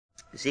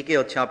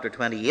Ezekiel chapter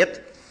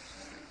 28.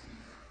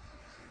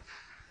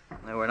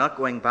 Now we're not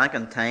going back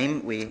in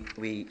time.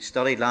 We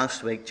studied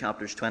last week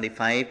chapters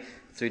 25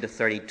 through to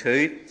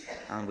 32,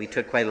 and we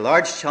took quite a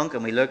large chunk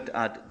and we looked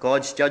at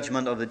God's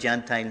judgment of the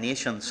Gentile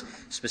nations,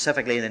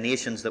 specifically the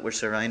nations that were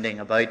surrounding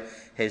about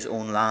his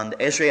own land,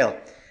 Israel.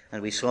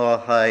 And we saw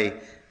how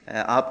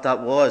apt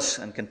that was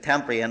and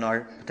contemporary in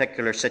our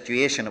particular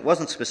situation. It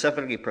wasn't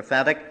specifically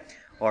prophetic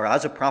or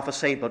as a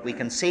prophecy, but we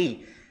can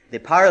see the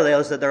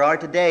parallels that there are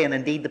today, and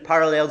indeed the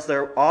parallels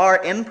there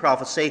are in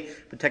prophecy,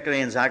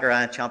 particularly in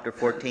Zechariah chapter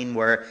 14,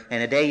 where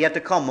in a day yet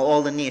to come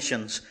all the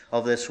nations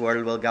of this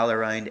world will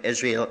gather around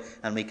Israel,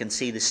 and we can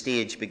see the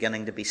stage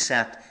beginning to be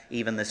set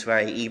even this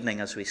very evening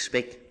as we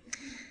speak.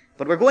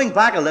 But we're going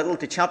back a little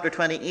to chapter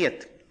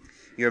 28.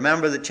 You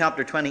remember that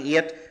chapter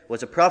 28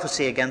 was a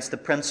prophecy against the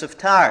prince of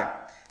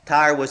Tyre.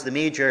 Tyre was the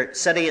major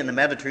city in the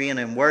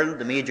Mediterranean world,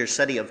 the major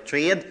city of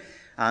trade,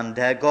 and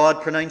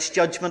God pronounced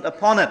judgment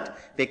upon it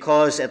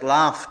because it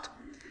laughed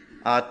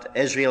at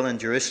Israel and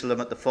Jerusalem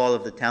at the fall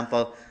of the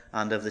temple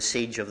and of the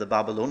siege of the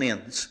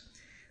Babylonians.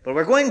 But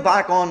we're going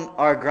back on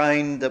our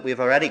ground that we've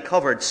already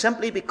covered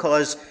simply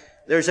because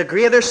there's a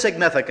greater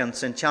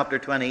significance in chapter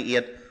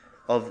 28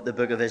 of the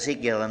book of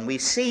Ezekiel. And we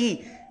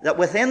see that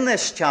within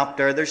this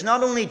chapter there's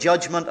not only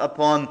judgment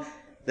upon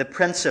the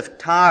prince of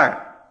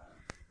Tyre,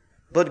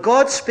 but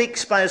God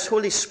speaks by his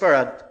Holy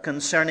Spirit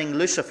concerning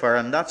Lucifer,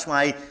 and that's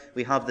why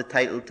we have the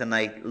title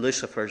tonight,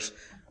 Lucifer's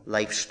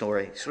Life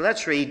Story. So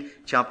let's read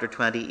chapter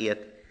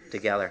 28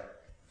 together.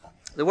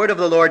 The word of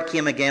the Lord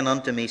came again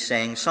unto me,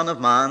 saying, Son of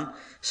man,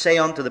 say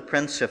unto the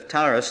prince of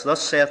Tyrus,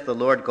 Thus saith the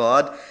Lord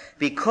God,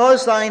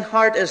 Because thine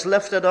heart is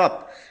lifted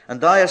up,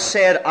 and thou hast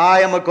said, I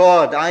am a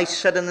God, I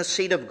sit in the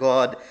seat of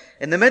God,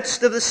 in the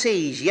midst of the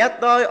seas, yet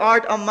thou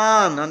art a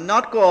man, and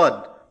not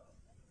God,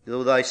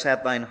 though thou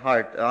set thine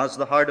heart as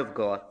the heart of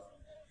God.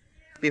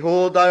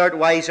 Behold, thou art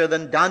wiser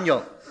than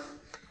Daniel.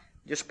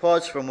 Just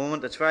pause for a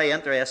moment. It's very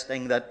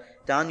interesting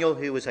that Daniel,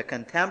 who was a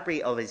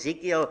contemporary of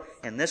Ezekiel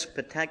in this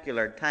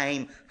particular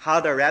time,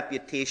 had a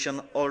reputation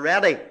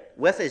already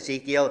with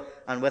Ezekiel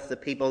and with the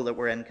people that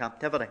were in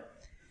captivity.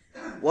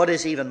 What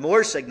is even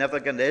more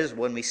significant is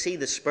when we see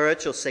the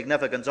spiritual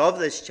significance of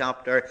this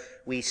chapter,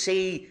 we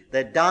see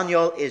that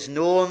Daniel is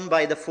known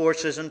by the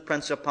forces and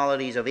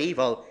principalities of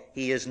evil.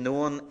 He is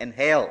known in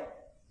hell.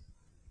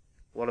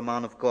 What a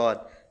man of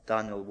God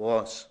Daniel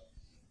was.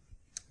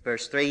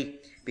 Verse 3,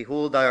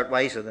 Behold, thou art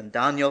wiser than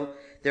Daniel.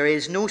 There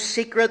is no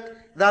secret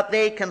that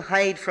they can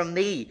hide from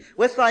thee.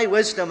 With thy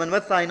wisdom and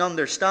with thine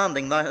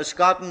understanding thou hast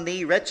gotten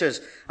thee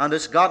riches, and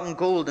hast gotten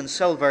gold and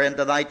silver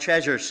into thy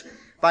treasures.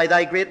 By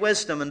thy great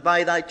wisdom and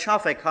by thy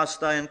traffic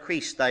hast thou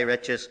increased thy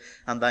riches,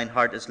 and thine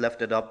heart is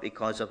lifted up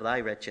because of thy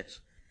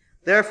riches.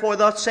 Therefore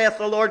thus saith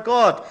the Lord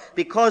God,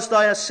 Because thou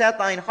hast set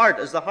thine heart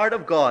as the heart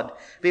of God,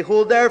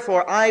 behold,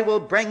 therefore I will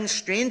bring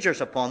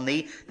strangers upon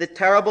thee, the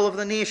terrible of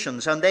the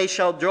nations, and they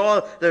shall draw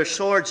their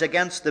swords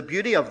against the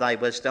beauty of thy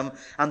wisdom,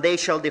 and they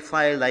shall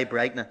defile thy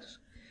brightness.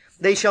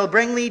 They shall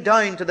bring thee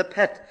down to the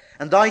pit,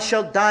 and thou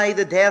shalt die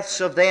the deaths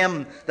of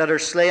them that are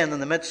slain in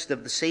the midst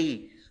of the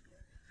seas.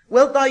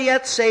 Wilt thou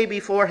yet say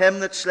before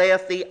him that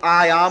slayeth thee,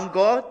 I am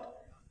God?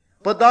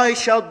 But thou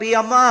shalt be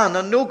a man,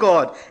 and no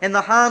God, in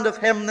the hand of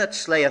him that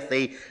slayeth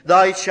thee.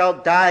 Thou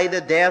shalt die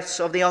the deaths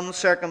of the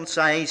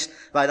uncircumcised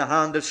by the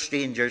hand of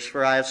strangers,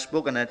 for I have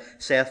spoken it,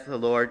 saith the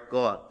Lord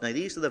God. Now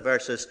these are the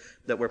verses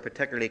that we're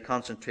particularly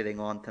concentrating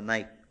on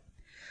tonight.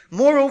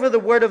 Moreover, the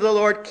word of the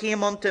Lord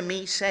came unto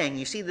me, saying,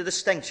 you see the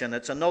distinction,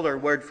 it's another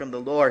word from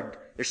the Lord.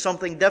 There's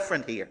something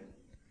different here.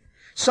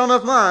 Son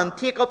of man,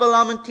 take up a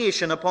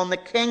lamentation upon the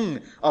king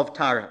of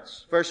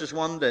Tyrus. Verses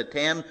 1 to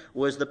 10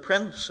 was the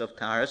prince of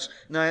Tyrus.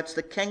 Now it's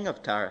the king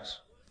of Tyrus.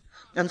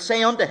 And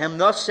say unto him,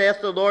 Thus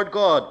saith the Lord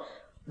God,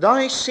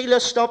 Thou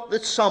sealest up the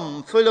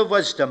sum, full of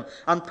wisdom,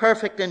 and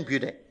perfect in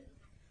beauty.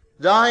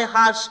 Thou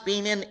hast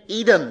been in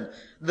Eden,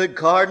 the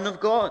garden of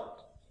God.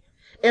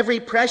 Every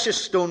precious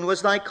stone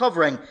was thy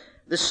covering,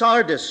 the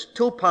sardis,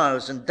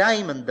 topaz, and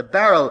diamond, the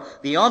beryl,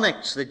 the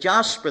onyx, the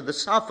jasper, the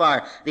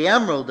sapphire, the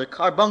emerald, the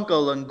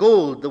carbuncle, and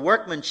gold. The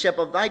workmanship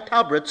of thy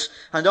tabrets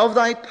and of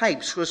thy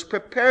pipes was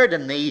prepared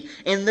in thee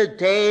in the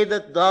day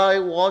that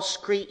thou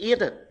wast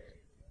created.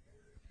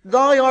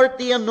 Thou art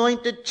the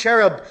anointed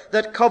cherub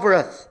that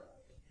covereth,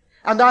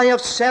 and I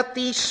have set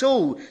thee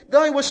so.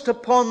 Thou wast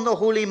upon the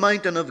holy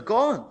mountain of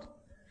God.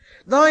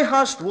 Thou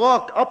hast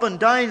walked up and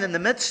down in the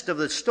midst of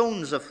the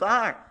stones of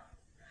fire.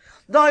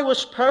 Thou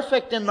wast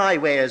perfect in thy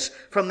ways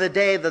from the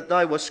day that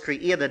thou wast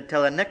created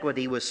till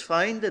iniquity was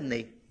found in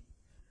thee.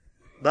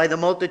 By the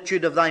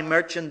multitude of thy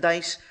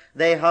merchandise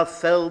they have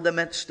filled the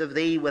midst of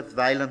thee with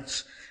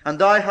violence. And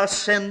thou hast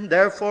sinned,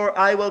 therefore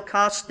I will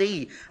cast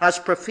thee as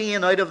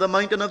profane out of the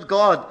mountain of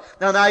God,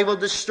 and I will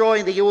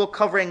destroy thee, O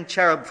covering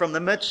cherub, from the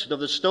midst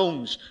of the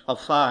stones of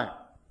fire.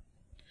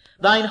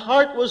 Thine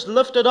heart was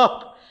lifted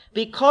up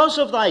because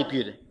of thy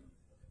beauty.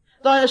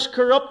 Thou hast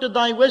corrupted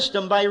thy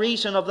wisdom by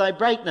reason of thy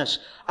brightness.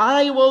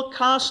 I will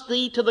cast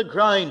thee to the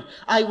ground.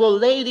 I will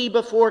lay thee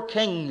before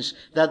kings,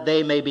 that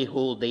they may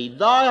behold thee.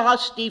 Thou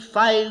hast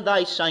defiled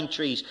thy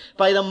sanctuaries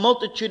by the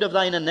multitude of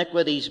thine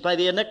iniquities, by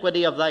the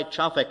iniquity of thy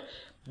traffic.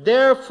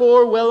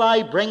 Therefore will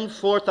I bring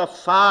forth a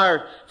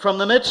fire from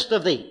the midst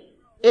of thee.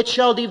 It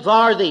shall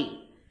devour thee,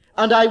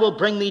 and I will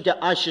bring thee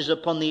to ashes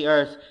upon the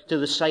earth, to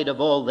the sight of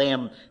all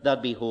them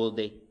that behold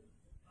thee.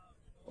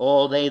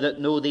 All they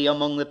that know thee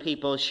among the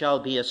people shall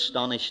be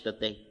astonished at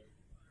thee.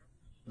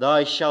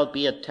 Thou shalt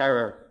be a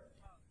terror,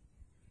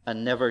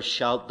 and never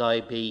shalt thou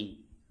be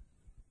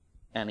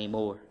any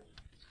more.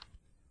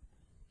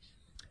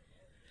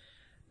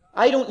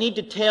 I don't need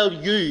to tell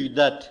you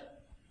that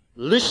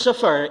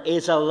Lucifer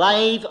is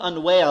alive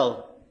and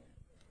well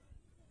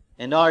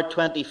in our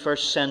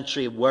 21st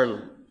century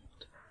world.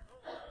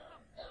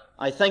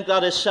 I think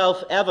that is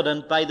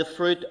self-evident by the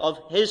fruit of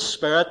his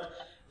spirit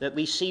that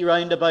we see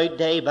round about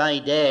day by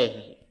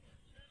day.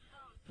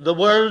 The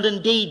world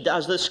indeed,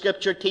 as the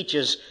Scripture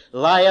teaches,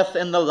 lieth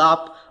in the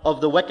lap of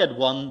the wicked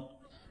one.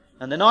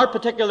 And in our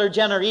particular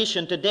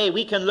generation today,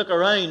 we can look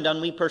around and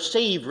we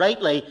perceive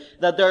rightly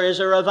that there is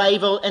a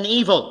revival in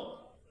evil.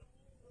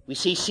 We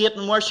see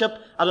Satan worship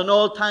at an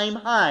all-time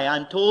high.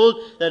 I'm told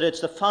that it's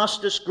the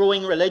fastest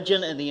growing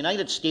religion in the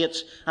United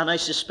States, and I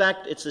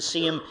suspect it's the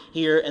same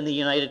here in the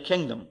United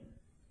Kingdom.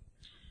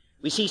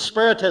 We see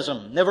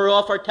spiritism never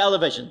off our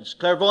televisions,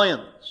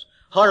 clairvoyance,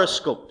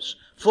 horoscopes,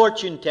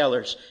 fortune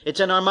tellers. It's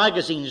in our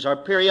magazines, our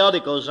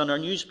periodicals, and our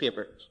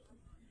newspapers.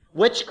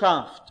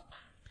 Witchcraft.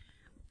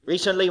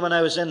 Recently, when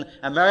I was in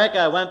America,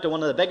 I went to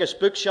one of the biggest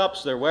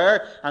bookshops there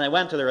were, and I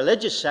went to the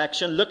religious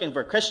section looking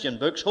for Christian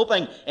books,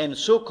 hoping in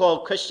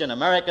so-called Christian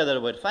America that I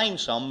would find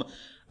some,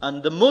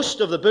 and the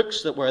most of the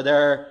books that were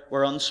there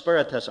were on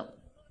spiritism.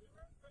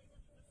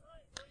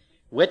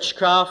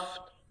 Witchcraft,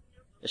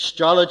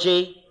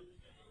 astrology,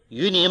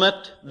 you name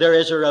it, there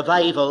is a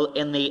revival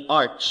in the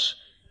arts,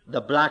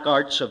 the black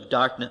arts of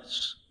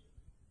darkness.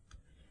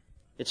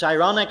 It's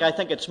ironic, I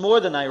think it's more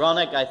than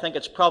ironic, I think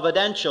it's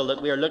providential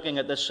that we are looking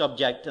at this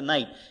subject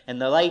tonight in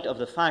the light of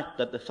the fact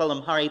that the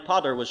film Harry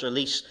Potter was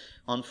released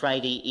on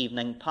Friday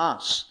evening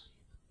past.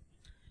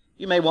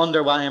 You may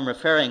wonder why I'm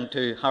referring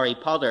to Harry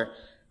Potter.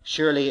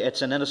 Surely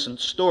it's an innocent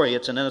story,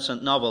 it's an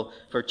innocent novel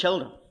for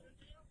children.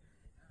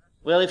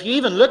 Well, if you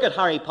even look at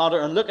Harry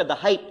Potter and look at the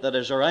hype that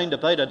is around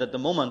about it at the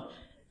moment,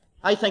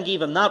 I think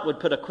even that would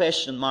put a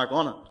question mark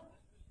on it.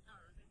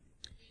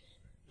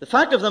 The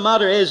fact of the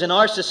matter is, in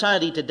our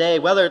society today,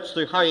 whether it's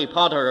through Harry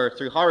Potter or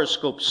through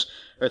horoscopes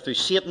or through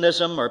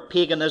Satanism or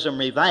paganism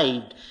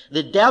revived,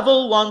 the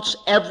devil wants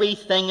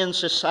everything in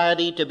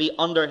society to be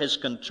under his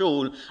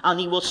control, and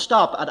he will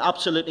stop at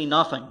absolutely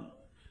nothing.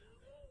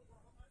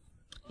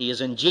 He is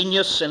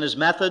ingenious in his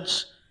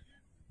methods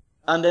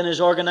and in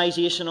his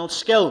organizational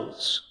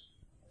skills.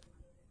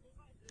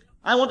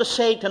 I want to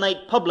say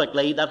tonight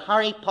publicly that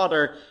Harry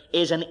Potter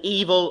is an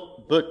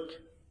evil book.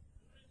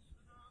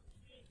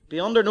 Be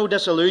under no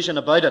disillusion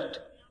about it.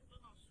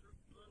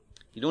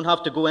 You don't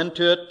have to go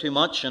into it too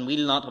much, and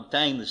we'll not have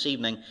time this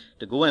evening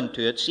to go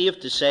into it. Safe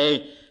to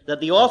say that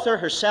the author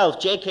herself,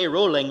 J.K.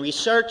 Rowling,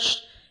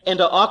 researched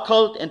into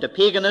occult, into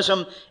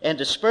paganism,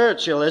 into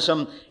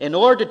spiritualism in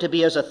order to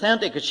be as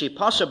authentic as she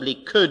possibly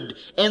could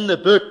in the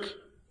book.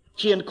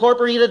 She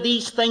incorporated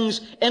these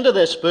things into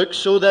this book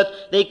so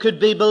that they could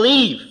be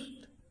believed.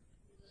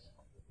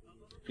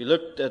 If you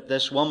looked at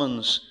this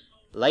woman's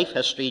life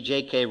history,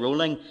 J.K.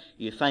 Rowling,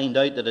 you find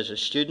out that as a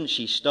student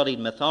she studied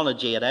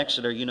mythology at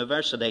Exeter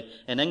University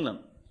in England.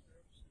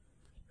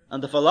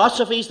 And the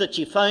philosophies that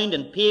she found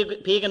in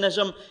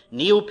paganism,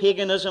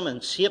 neo-paganism,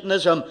 and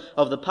Satanism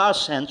of the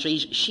past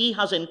centuries, she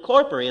has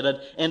incorporated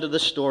into the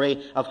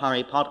story of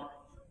Harry Potter.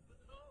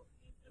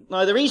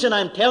 Now, the reason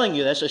I'm telling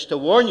you this is to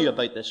warn you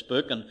about this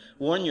book and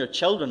warn your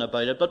children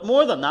about it, but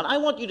more than that, I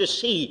want you to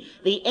see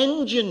the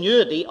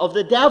ingenuity of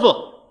the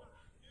devil.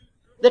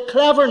 The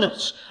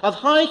cleverness of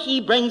how he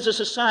brings a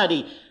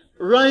society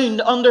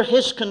round under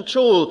his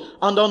control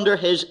and under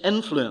his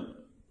influence.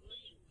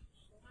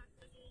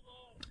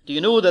 Do you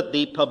know that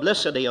the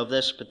publicity of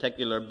this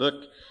particular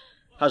book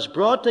has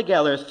brought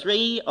together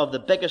 3 of the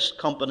biggest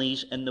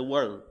companies in the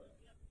world?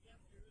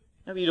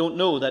 Now, you don't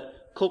know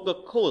that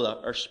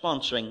Coca-Cola are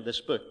sponsoring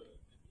this book.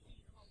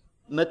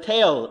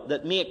 Mattel,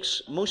 that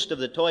makes most of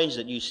the toys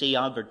that you see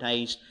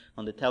advertised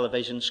on the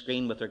television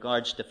screen with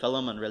regards to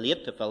film and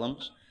relate to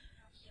films,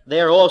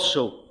 they're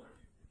also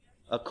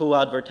a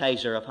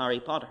co-advertiser of Harry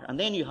Potter. And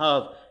then you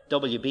have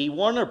W.B.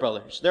 Warner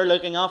Brothers. They're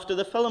looking after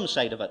the film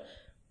side of it.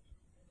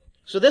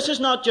 So this is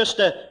not just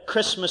a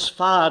Christmas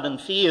fad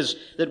and phase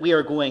that we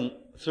are going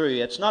through.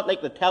 It's not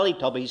like the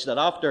Teletubbies that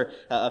after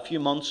a few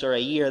months or a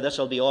year this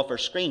will be off our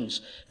screens.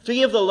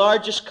 3 of the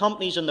largest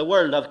companies in the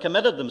world have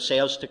committed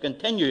themselves to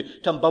continue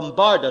to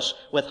bombard us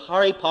with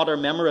Harry Potter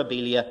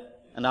memorabilia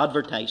and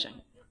advertising.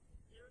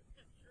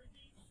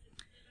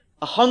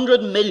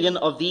 100 million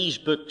of these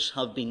books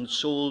have been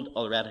sold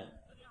already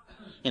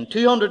in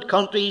 200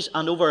 countries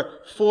and over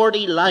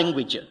 40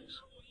 languages.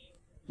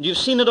 You've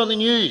seen it on the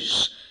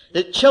news.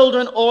 The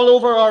children all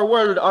over our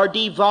world are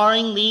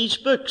devouring these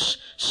books.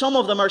 Some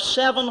of them are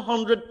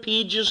 700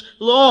 pages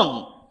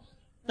long.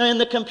 Now, in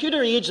the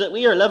computer age that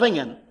we are living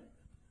in,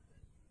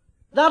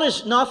 that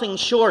is nothing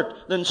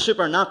short than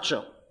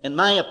supernatural, in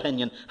my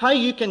opinion. How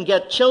you can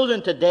get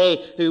children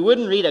today who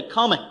wouldn't read a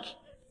comic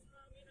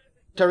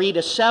to read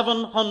a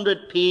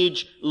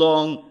 700-page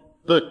long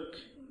book.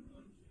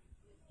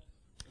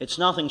 It's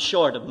nothing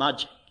short of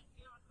magic.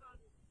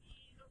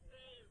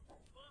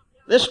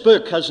 This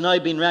book has now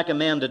been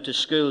recommended to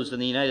schools in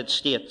the United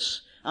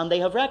States, and they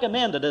have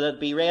recommended that it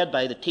be read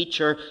by the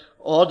teacher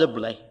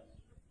audibly.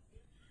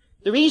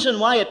 The reason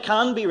why it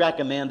can be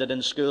recommended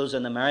in schools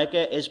in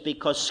America is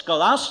because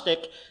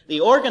Scholastic,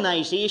 the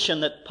organization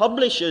that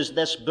publishes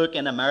this book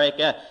in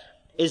America,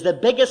 is the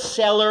biggest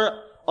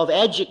seller of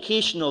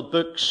educational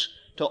books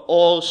to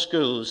all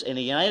schools in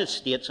the United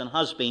States and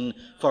has been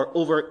for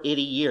over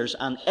 80 years.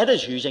 And it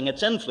is using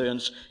its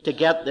influence to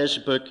get this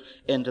book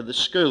into the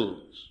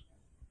schools.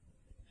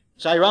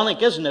 It's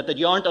ironic, isn't it, that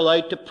you aren't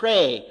allowed to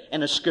pray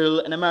in a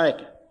school in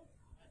America.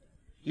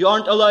 You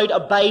aren't allowed a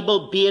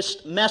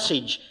Bible-based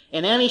message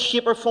in any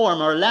shape or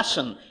form or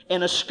lesson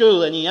in a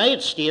school in the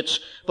United States,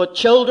 but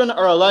children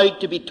are allowed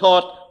to be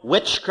taught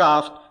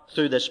witchcraft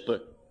through this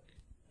book.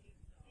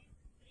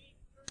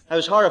 I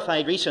was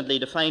horrified recently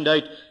to find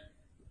out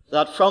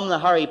that from the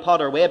Harry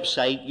Potter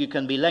website you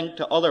can be linked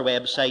to other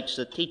websites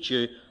that teach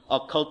you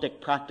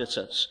occultic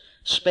practices,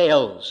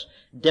 spells,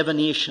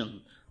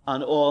 divination,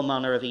 and all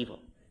manner of evil.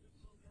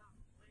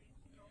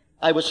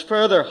 I was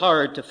further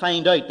horrored to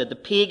find out that the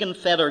Pagan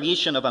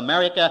Federation of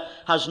America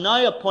has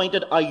now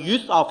appointed a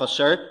youth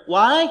officer.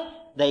 Why?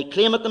 They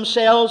claim it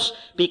themselves,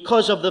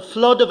 because of the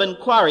flood of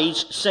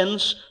inquiries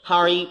since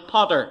Harry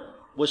Potter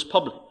was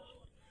published.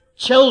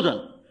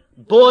 Children,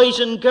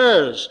 boys and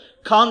girls,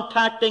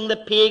 contacting the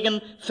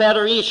Pagan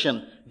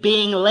Federation,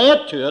 being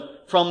led to it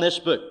from this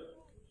book.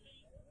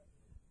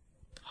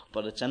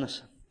 But it's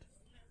innocent.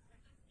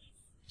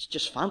 It's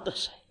just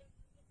fantasy.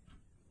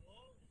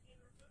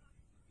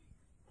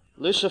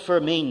 Lucifer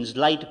means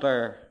light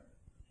bearer,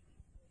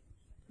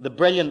 the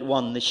brilliant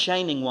one, the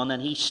shining one,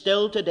 and he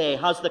still today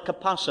has the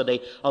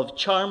capacity of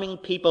charming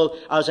people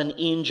as an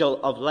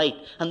angel of light.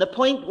 And the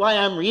point why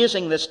I'm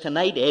raising this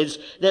tonight is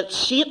that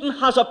Satan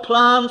has a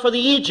plan for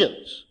the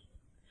ages.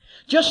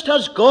 Just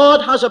as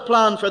God has a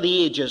plan for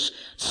the ages,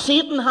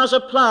 Satan has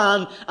a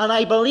plan, and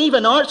I believe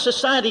in our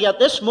society at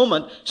this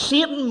moment,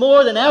 Satan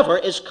more than ever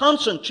is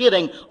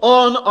concentrating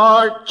on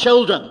our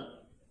children.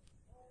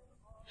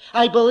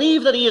 I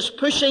believe that he is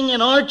pushing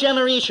in our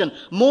generation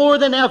more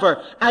than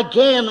ever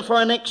again for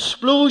an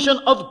explosion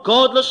of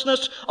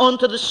godlessness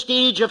onto the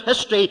stage of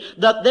history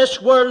that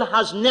this world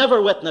has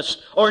never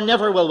witnessed or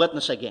never will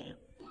witness again.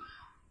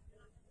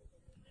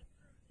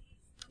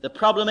 The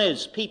problem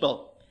is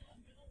people,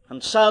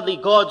 and sadly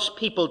God's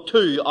people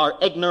too, are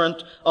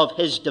ignorant of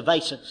his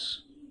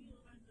devices.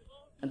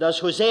 And as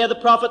Hosea the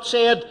prophet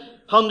said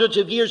hundreds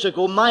of years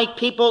ago, my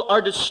people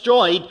are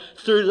destroyed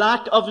through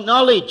lack of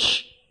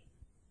knowledge.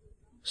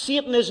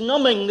 Satan is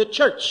numbing the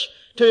church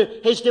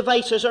to his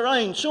devices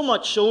around, so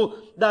much so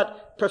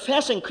that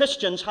professing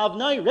Christians have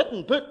now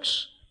written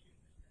books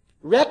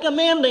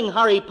recommending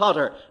Harry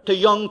Potter to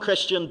young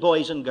Christian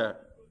boys and girls.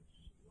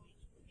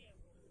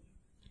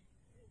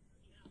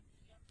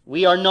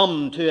 We are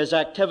numb to his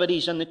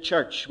activities in the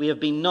church. We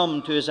have been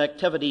numb to his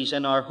activities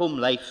in our home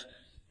life,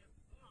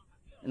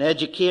 in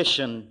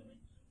education,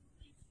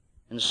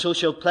 in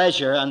social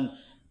pleasure, and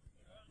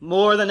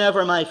more than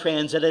ever, my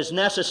friends, it is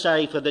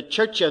necessary for the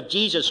Church of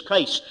Jesus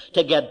Christ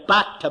to get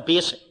back to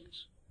basics.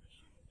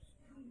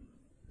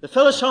 The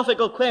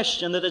philosophical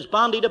question that is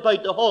bandied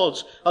about the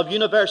halls of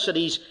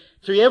universities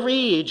through every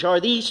age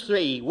are these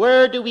three.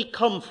 Where do we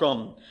come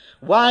from?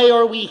 Why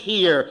are we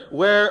here?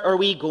 Where are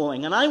we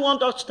going? And I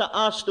want us to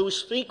ask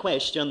those three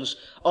questions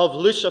of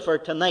Lucifer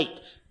tonight.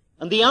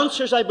 And the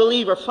answers, I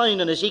believe, are found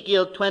in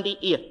Ezekiel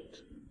 28.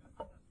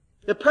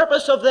 The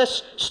purpose of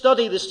this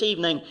study this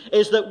evening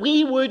is that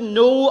we would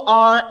know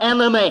our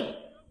enemy.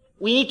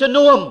 We need to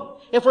know him.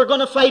 If we're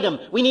going to fight him,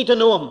 we need to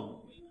know him.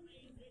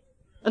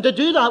 And to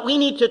do that, we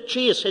need to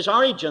trace his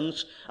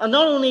origins and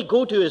not only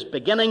go to his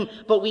beginning,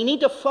 but we need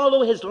to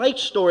follow his life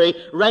story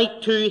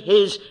right to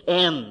his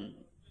end.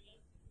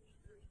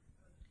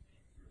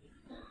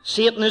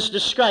 Satan is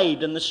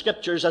described in the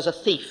Scriptures as a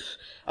thief,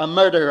 a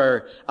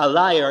murderer, a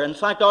liar. In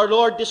fact, our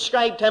Lord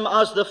described him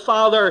as the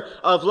father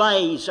of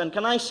lies. And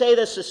can I say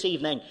this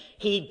evening?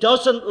 He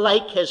doesn't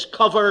like his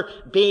cover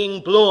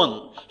being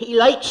blown. He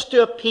likes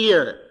to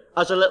appear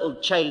as a little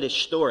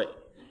childish story.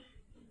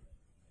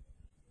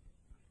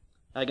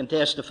 I can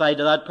testify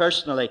to that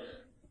personally.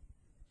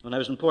 When I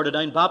was in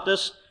Portadown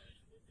Baptist,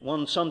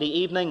 one Sunday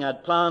evening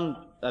I'd planned,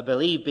 I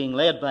believe, being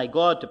led by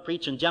God to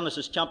preach in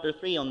Genesis chapter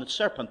 3 on the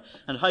serpent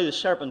and how the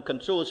serpent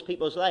controls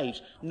people's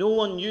lives. No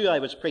one knew I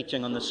was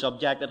preaching on the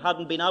subject. It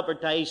hadn't been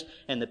advertised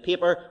in the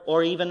paper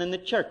or even in the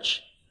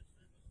church.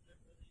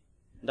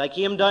 And I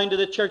came down to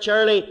the church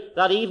early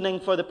that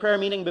evening for the prayer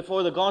meeting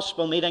before the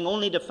gospel meeting,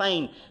 only to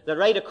find that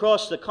right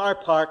across the car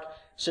park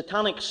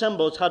Satanic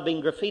symbols had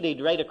been graffitied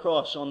right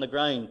across on the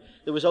ground.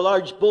 There was a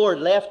large board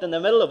left in the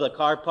middle of the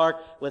car park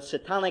with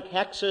satanic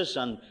hexes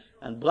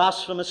and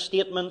blasphemous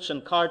statements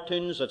and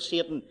cartoons of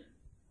Satan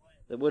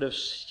that would have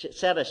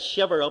set a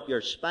shiver up your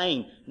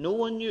spine. No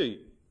one knew.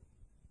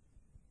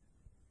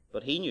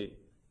 But he knew.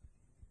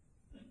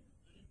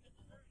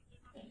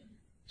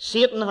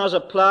 Satan has a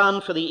plan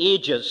for the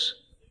ages.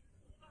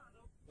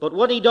 But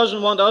what he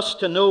doesn't want us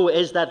to know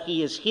is that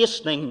he is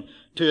hastening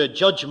to a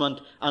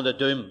judgment and a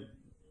doom.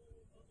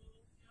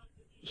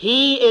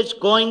 He is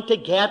going to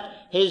get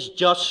his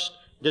just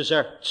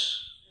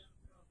deserts.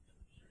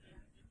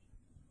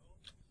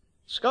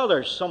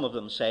 Scholars, some of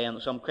them say,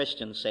 and some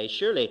Christians say,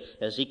 surely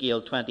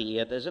Ezekiel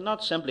 28, is it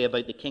not simply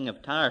about the king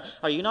of Tyre?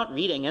 Are you not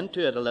reading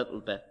into it a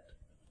little bit?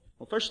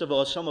 Well, first of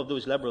all, some of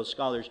those liberal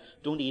scholars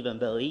don't even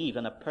believe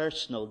in a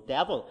personal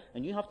devil.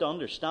 And you have to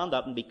understand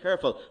that and be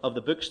careful of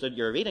the books that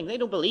you're reading. They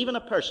don't believe in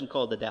a person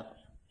called the devil.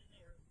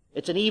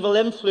 It's an evil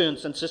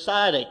influence in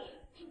society.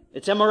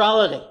 It's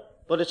immorality.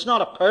 But it's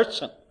not a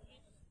person.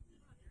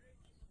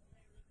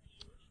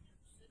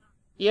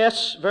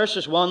 Yes,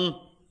 verses 1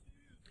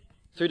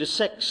 through to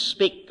 6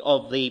 speak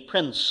of the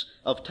prince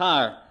of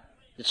Tyre.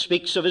 It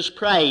speaks of his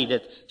pride.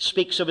 It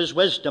speaks of his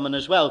wisdom and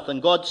his wealth.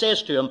 And God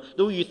says to him,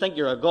 though you think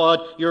you're a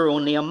god, you're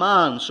only a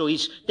man. So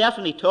he's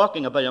definitely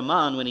talking about a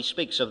man when he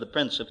speaks of the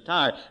prince of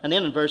Tyre. And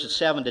then in verses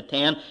 7 to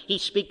 10, he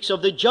speaks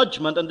of the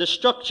judgment and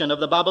destruction of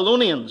the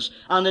Babylonians,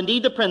 and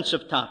indeed the prince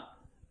of Tyre.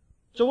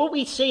 So what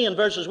we see in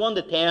verses 1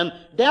 to 10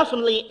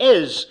 definitely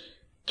is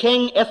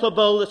King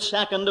Ithobal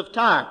II of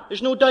Tyre.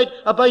 There's no doubt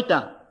about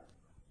that.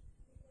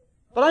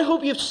 But I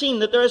hope you've seen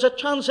that there is a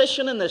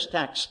transition in this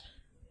text.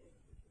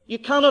 You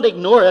cannot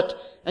ignore it.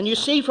 And you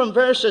see from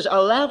verses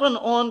 11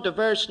 on to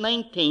verse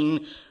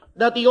 19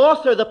 that the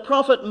author, the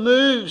prophet,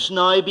 moves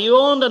now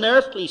beyond an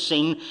earthly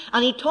scene,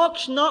 and he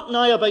talks not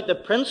now about the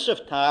prince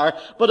of Tyre,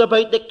 but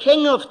about the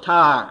king of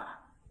Tyre.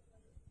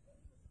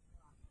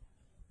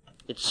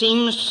 It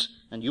seems,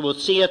 and you will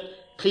see it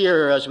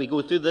clearer as we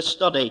go through this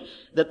study,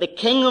 that the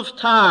king of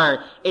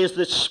Tyre is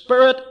the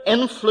spirit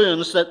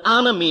influence that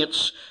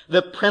animates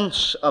the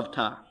prince of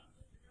Tyre.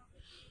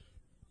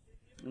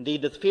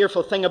 Indeed, the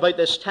fearful thing about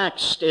this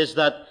text is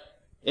that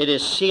it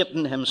is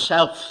Satan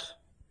himself,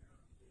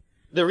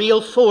 the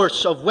real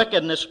force of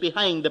wickedness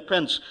behind the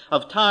prince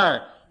of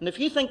Tyre. And if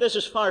you think this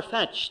is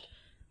far-fetched,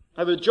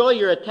 I will draw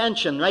your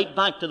attention right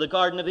back to the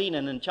Garden of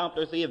Eden in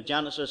chapter 3 of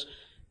Genesis,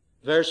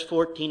 verse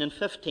 14 and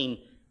 15,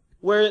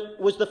 where it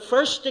was the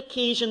first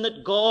occasion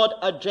that God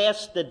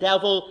addressed the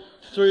devil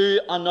through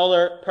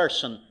another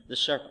person, the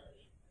serpent.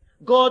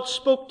 God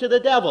spoke to the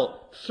devil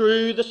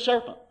through the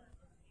serpent.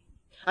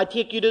 I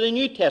take you to the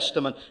New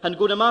Testament and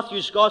go to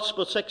Matthew's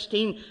Gospel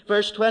 16,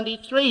 verse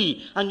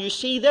 23. And you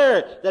see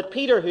there that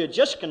Peter, who had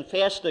just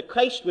confessed that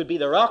Christ would be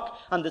the rock,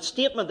 and the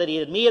statement that he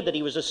had made that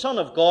he was the Son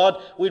of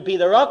God, would be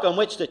the rock on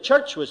which the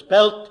church was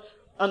built.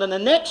 And in the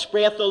next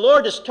breath, the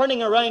Lord is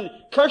turning around,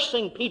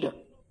 cursing Peter.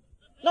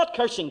 Not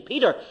cursing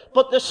Peter,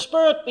 but the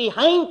spirit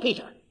behind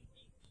Peter.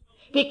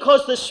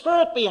 Because the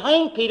spirit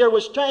behind Peter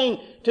was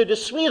trying to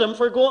dissuade him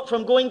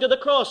from going to the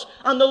cross.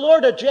 And the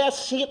Lord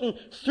addressed Satan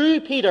through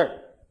Peter.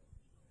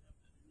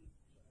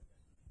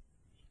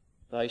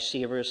 Thou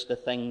savorest the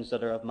things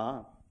that are of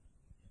man,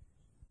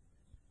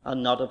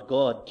 and not of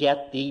God.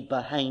 Get thee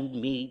behind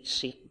me,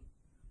 Satan.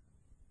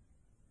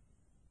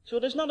 So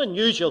it is not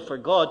unusual for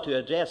God to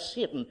address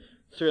Satan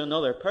through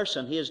another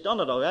person. He has done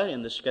it already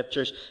in the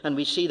Scriptures, and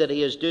we see that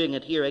he is doing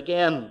it here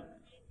again.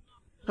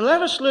 And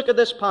let us look at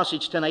this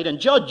passage tonight and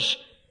judge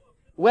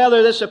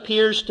whether this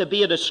appears to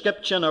be a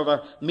description of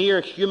a mere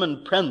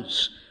human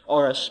prince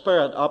or a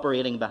spirit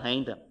operating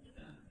behind him.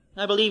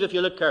 I believe if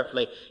you look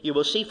carefully, you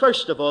will see,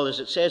 first of all, as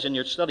it says in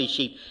your study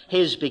sheet,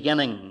 his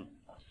beginning.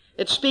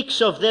 It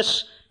speaks of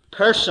this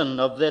person,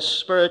 of this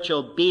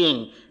spiritual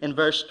being in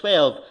verse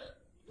 12.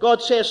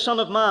 God says, Son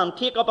of man,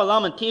 take up a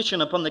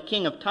lamentation upon the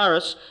king of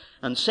Tyrus,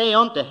 and say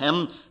unto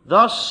him,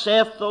 Thus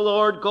saith the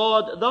Lord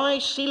God, Thou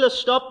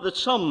sealest up the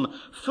sum,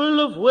 full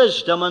of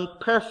wisdom and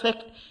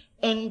perfect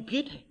in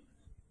beauty.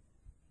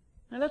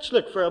 Now let's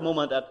look for a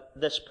moment at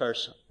this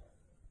person.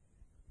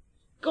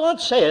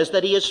 God says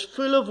that he is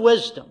full of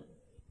wisdom.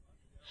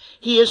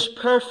 He is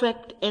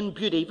perfect in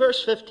beauty.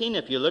 Verse 15,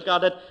 if you look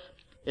at it,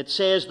 it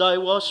says, Thou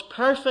wast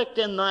perfect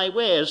in thy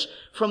ways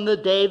from the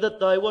day that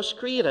thou wast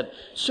created.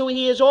 So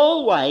he is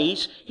all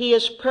wise, he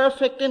is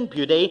perfect in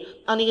beauty,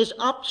 and he is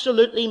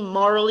absolutely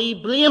morally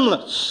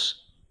blameless.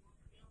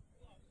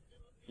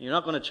 You're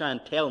not going to try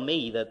and tell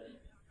me that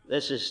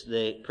this is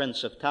the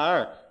Prince of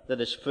Tyre that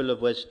is full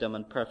of wisdom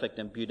and perfect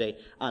in beauty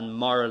and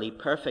morally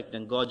perfect,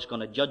 and God's going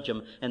to judge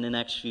him in the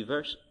next few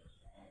verses.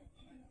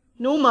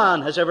 No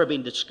man has ever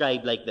been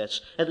described like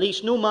this. At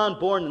least no man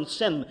born in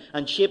sin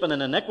and shapen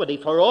in iniquity,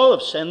 for all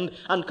have sinned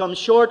and come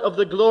short of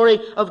the glory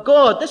of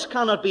God. This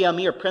cannot be a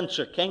mere prince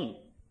or king.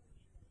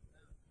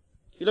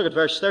 If you look at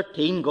verse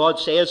 13, God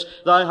says,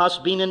 Thou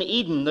hast been in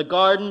Eden, the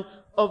garden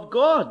of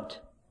God.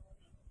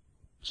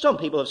 Some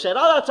people have said,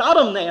 that's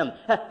Adam then.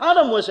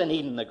 Adam was in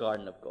Eden, the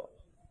garden of God.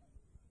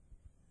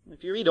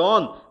 If you read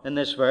on in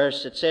this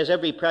verse, it says,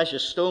 every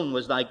precious stone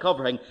was thy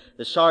covering,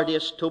 the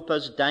sardius,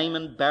 topaz,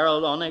 diamond,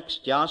 beryl, onyx,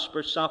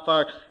 jasper,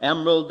 sapphire,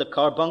 emerald, the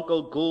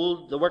carbuncle,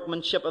 gold, the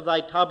workmanship of thy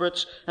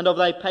tabrets and of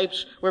thy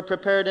pipes were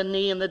prepared in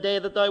thee in the day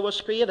that thou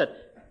wast created.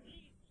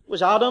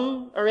 Was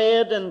Adam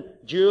arrayed in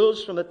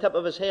jewels from the tip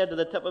of his head to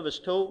the tip of his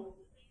toe?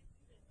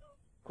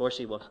 Of course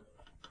he was.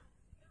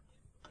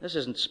 This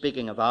isn't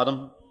speaking of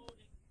Adam.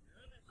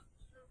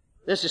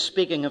 This is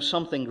speaking of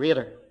something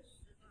greater.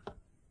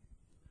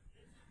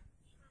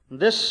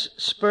 This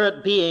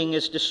spirit being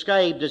is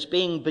described as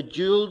being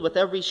bejeweled with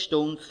every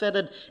stone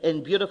fitted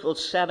in beautiful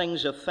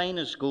settings of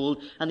finest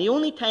gold. And the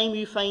only time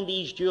you find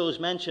these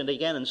jewels mentioned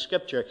again in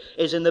Scripture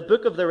is in the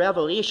book of the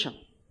Revelation,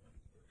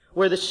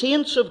 where the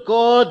saints of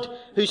God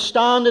who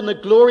stand in the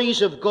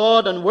glories of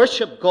God and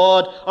worship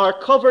God are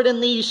covered in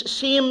these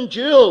same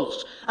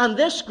jewels. And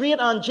this great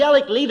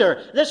angelic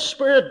leader, this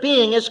spirit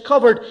being, is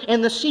covered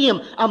in the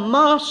same, a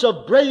mass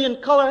of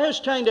brilliant colour. I was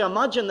trying to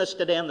imagine this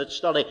today in the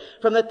study.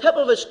 From the tip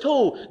of his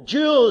toe,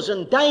 jewels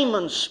and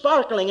diamonds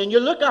sparkling, and you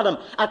look at him,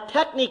 a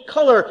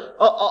technicolor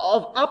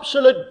of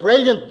absolute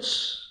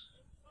brilliance.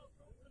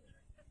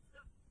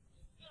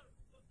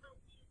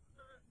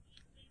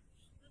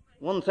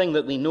 One thing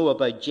that we know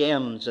about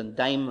gems and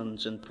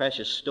diamonds and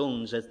precious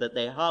stones is that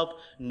they have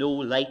no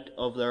light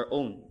of their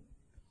own.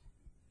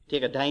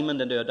 Take a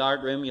diamond into a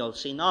dark room, you'll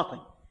see nothing.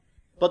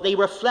 But they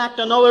reflect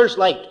another's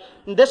light.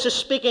 And this is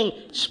speaking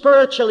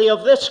spiritually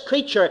of this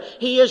creature.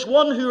 He is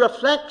one who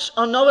reflects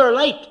another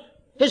light.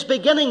 His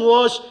beginning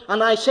was,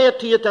 and I say it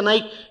to you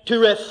tonight, to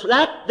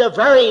reflect the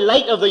very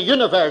light of the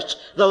universe,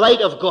 the light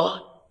of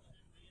God.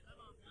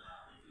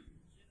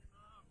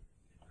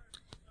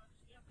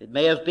 It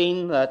may have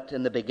been that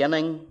in the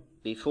beginning,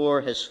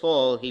 before his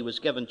fall, he was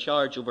given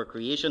charge over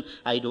creation.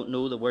 I don't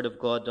know, the Word of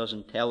God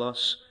doesn't tell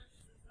us.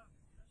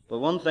 But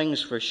one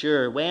thing's for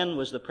sure, when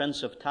was the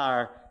Prince of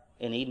Tyre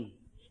in Eden?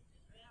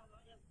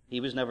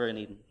 He was never in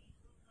Eden.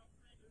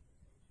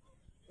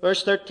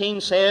 Verse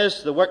 13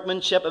 says, the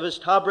workmanship of his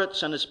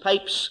tabrets and his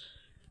pipes.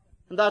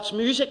 And that's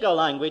musical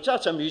language,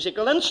 that's a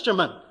musical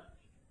instrument.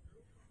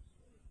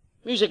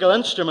 Musical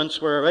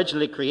instruments were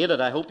originally created,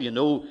 I hope you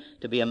know,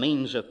 to be a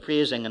means of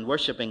praising and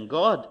worshipping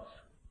God.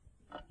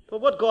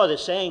 But what God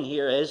is saying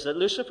here is that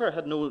Lucifer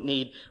had no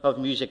need of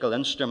musical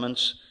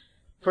instruments.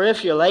 For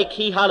if you like,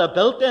 he had a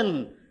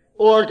built-in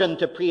organ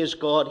to praise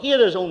God. He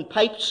had his own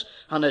pipes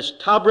and his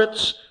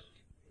tabrets.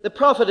 The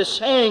prophet is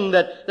saying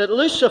that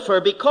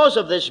Lucifer, because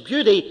of this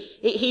beauty,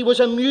 he was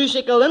a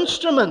musical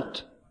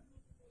instrument.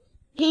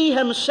 He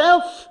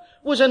himself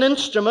was an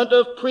instrument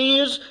of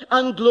praise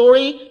and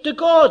glory to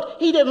God.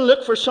 He didn't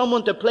look for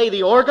someone to play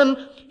the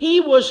organ. He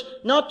was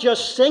not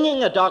just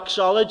singing a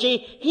doxology,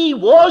 he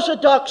was a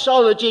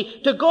doxology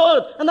to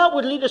God. And that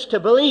would lead us to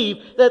believe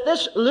that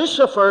this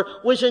Lucifer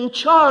was in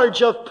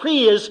charge of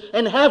praise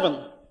in heaven.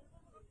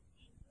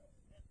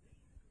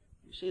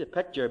 You see the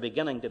picture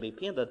beginning to be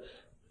painted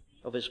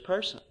of his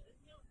person.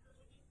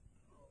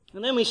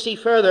 And then we see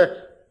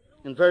further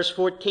in verse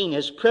 14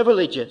 his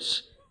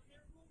privileges.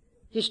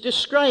 He's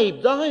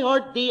described, thou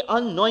art the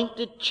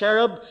anointed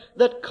cherub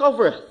that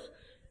covereth.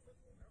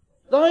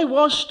 Thou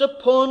wast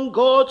upon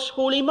God's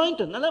holy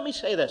mountain. Now let me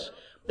say this,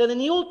 that in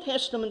the Old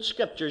Testament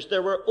Scriptures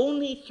there were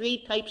only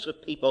three types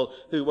of people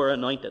who were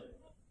anointed.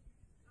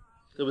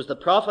 There was the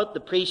prophet,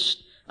 the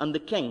priest, and the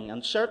king.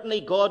 And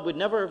certainly God would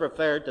never have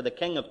referred to the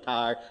king of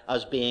Tyre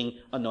as being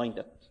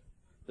anointed.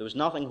 There was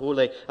nothing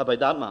holy about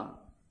that man.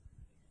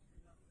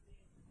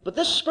 But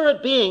this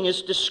spirit being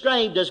is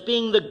described as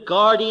being the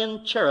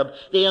guardian cherub,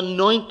 the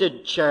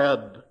anointed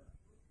cherub.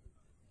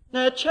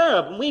 Now a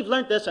cherub, and we've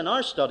learnt this in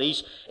our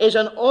studies, is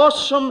an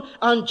awesome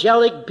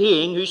angelic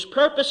being whose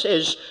purpose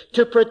is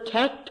to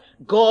protect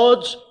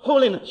God's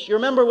holiness. You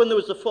remember when there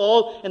was the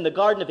fall in the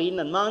Garden of Eden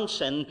and man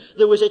sinned,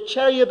 there was a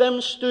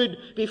cherubim stood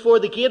before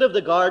the gate of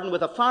the garden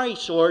with a fiery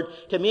sword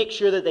to make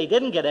sure that they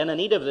didn't get in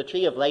and eat of the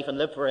tree of life and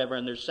live forever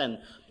in their sin.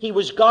 He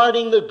was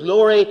guarding the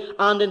glory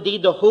and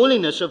indeed the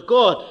holiness of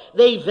God.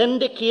 They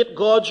vindicate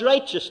God's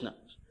righteousness.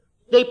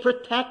 They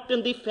protect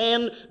and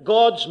defend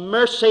God's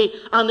mercy,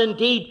 and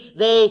indeed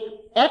they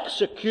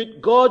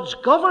execute God's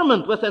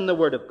government within the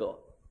Word of God.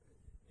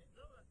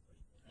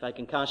 If I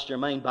can cast your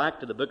mind back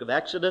to the book of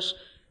Exodus,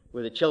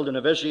 where the children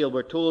of Israel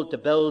were told to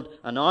build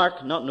an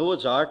ark, not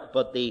Noah's ark,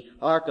 but the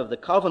Ark of the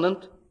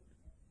Covenant.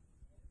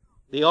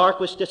 The ark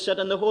was to sit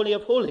in the Holy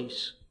of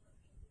Holies.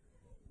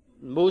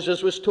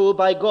 Moses was told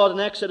by God in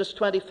Exodus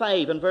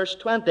 25 and verse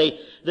 20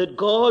 that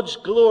God's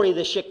glory,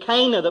 the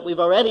Shekinah that we've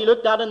already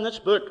looked at in this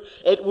book,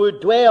 it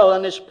would dwell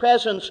and His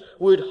presence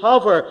would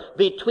hover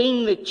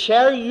between the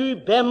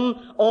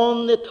cherubim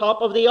on the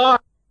top of the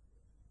ark.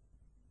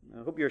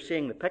 I hope you're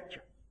seeing the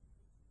picture.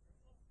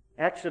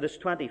 Exodus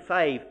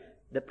 25,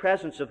 the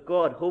presence of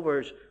God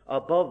hovers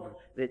above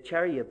the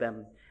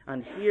cherubim.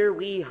 And here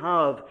we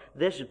have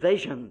this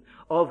vision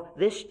of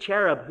this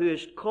cherub who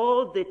is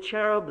called the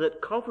cherub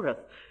that covereth,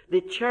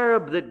 the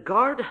cherub that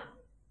guardeth.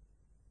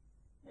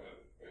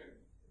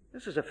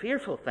 This is a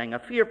fearful thing, a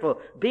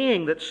fearful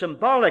being that's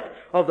symbolic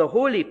of the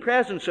holy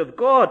presence of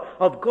God,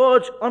 of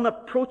God's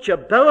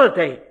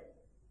unapproachability.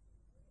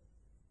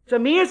 It's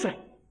amazing.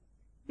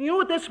 You know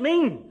what this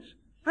means?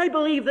 I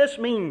believe this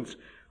means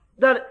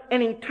that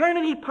in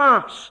eternity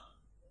past,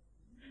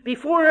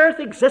 before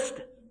earth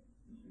existed,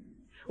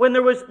 when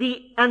there was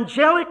the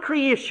angelic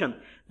creation,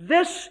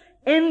 this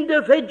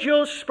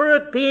individual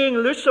spirit being,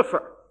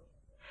 Lucifer,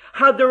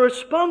 had the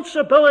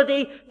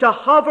responsibility to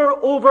hover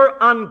over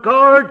and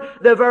guard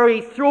the very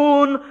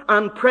throne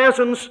and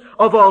presence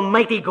of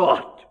Almighty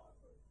God.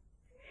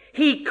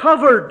 He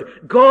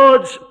covered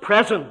God's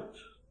presence.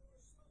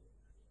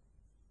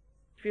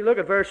 If you look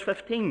at verse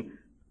 15,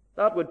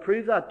 that would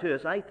prove that to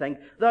us, I think.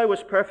 Thou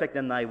wast perfect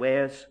in thy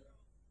ways.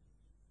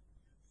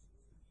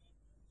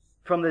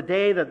 From the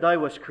day that thou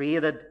wast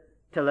created,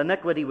 till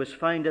iniquity was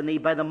found in thee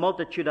by the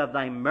multitude of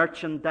thy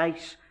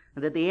merchandise.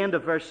 And at the end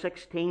of verse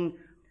 16,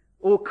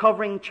 O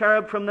covering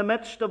cherub, from the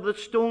midst of the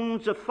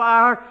stones of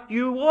fire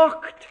you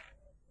walked.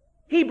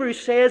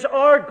 Hebrews says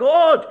our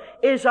God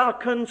is a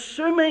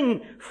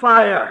consuming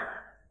fire.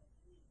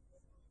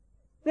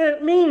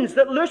 It means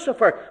that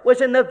Lucifer was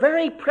in the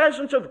very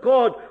presence of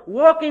God,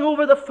 walking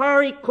over the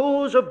fiery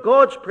coals of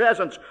God's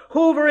presence,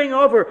 hovering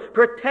over,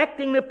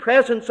 protecting the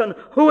presence and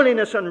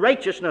holiness and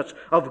righteousness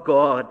of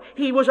God.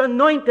 He was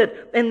anointed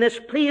in this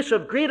place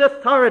of great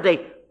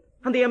authority.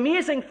 And the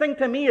amazing thing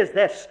to me is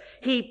this: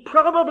 he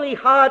probably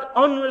had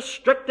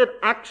unrestricted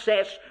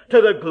access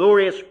to the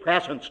glorious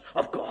presence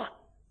of God.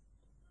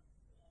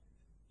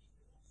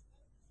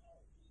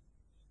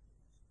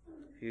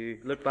 If you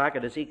look back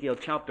at Ezekiel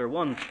chapter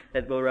 1,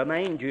 it will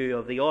remind you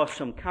of the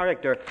awesome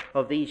character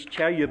of these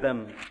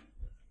cherubim.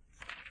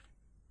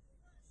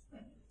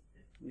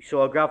 We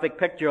saw a graphic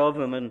picture of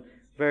them in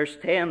verse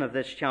 10 of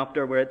this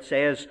chapter, where it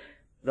says,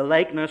 the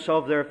likeness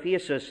of their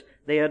faces.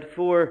 They had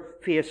 4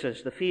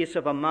 faces: the face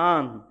of a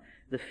man,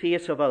 the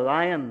face of a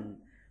lion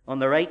on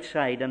the right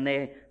side, and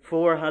they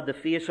 4 had the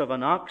face of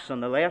an ox on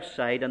the left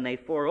side, and they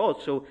 4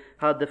 also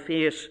had the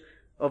face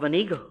of an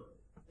eagle.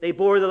 They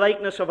bore the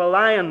likeness of a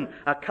lion,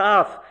 a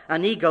calf,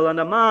 an eagle, and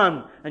a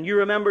man. And you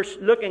remember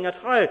looking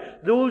at how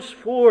those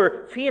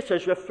 4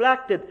 faces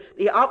reflected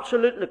the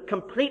absolute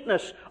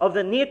completeness of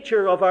the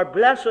nature of our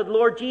blessed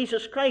Lord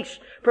Jesus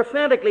Christ.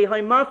 Prophetically,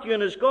 how Matthew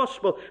in his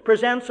Gospel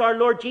presents our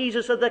Lord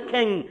Jesus as the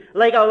king,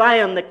 like a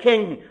lion, the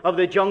king of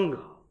the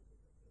jungle.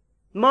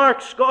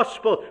 Mark's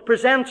Gospel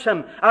presents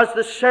him as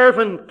the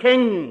servant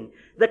king,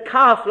 the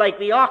calf like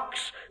the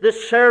ox, the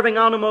serving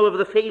animal of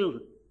the field.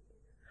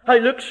 How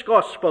Luke's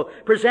Gospel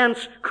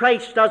presents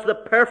Christ as the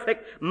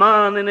perfect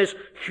man in his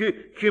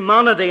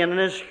humanity and in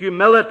his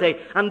humility.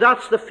 And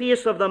that's the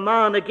face of the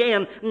man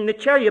again in the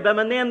cherubim,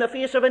 and then the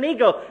face of an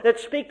eagle that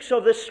speaks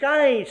of the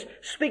skies,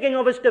 speaking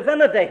of his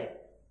divinity.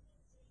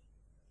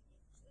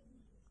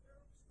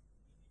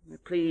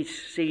 Please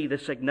see the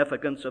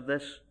significance of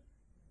this.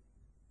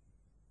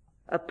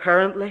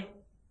 Apparently,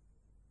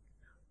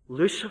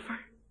 Lucifer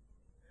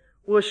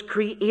was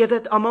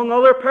created among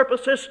other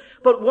purposes,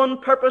 but one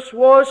purpose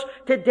was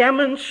to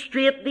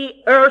demonstrate the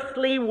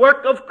earthly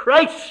work of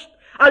Christ,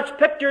 as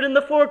pictured in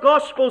the 4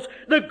 Gospels: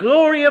 the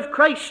glory of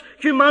Christ,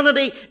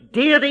 humanity,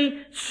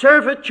 deity,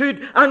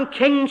 servitude, and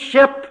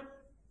kingship.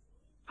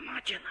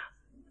 Imagine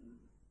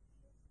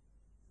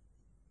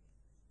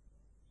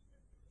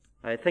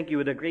that. I think you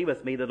would agree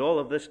with me that all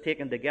of this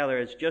taken together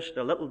is just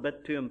a little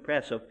bit too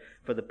impressive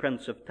for the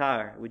Prince of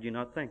Tyre, would you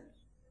not think?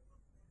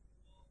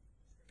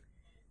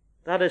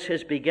 That is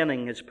his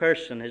beginning, his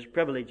person, his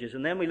privileges.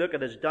 And then we look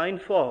at his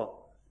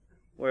downfall,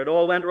 where it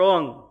all went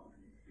wrong.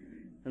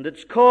 And the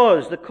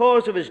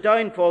cause of his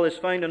downfall is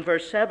found in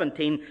verse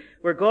 17,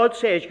 where God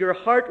says, your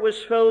heart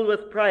was filled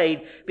with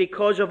pride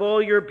because of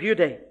all your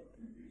beauty.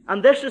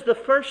 And this is the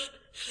first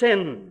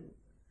sin,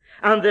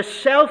 and the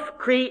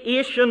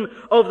self-creation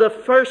of the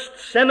first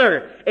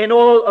sinner in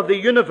all of the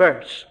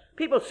universe.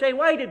 People say,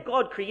 why did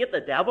God create the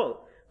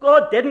devil?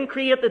 God didn't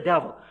create the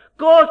devil.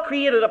 God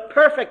created a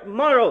perfect,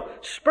 moral,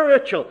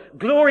 spiritual,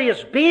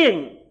 glorious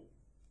being.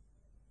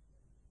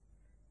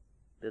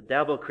 The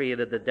devil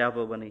created the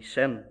devil when he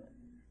sinned,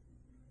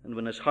 and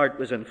when his heart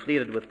was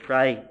inflated with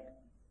pride.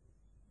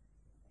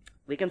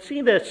 We can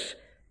see this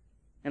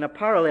in a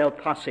parallel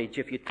passage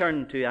if you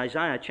turn to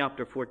Isaiah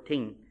chapter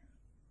 14,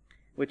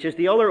 which is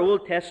the other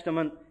Old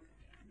Testament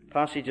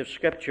passage of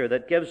Scripture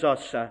that gives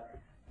us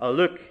a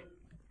look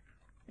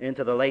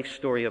into the life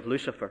story of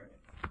Lucifer.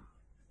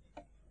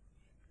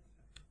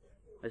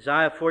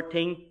 Isaiah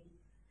 14.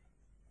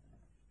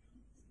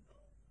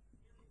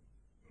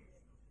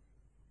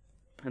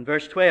 And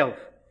verse 12.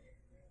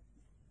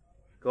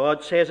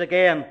 God says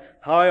again,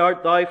 how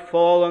art thou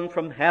fallen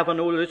from heaven,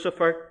 O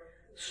Lucifer,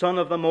 son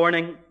of the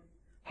morning?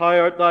 How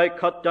art thou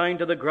cut down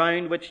to the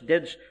ground, which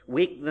didst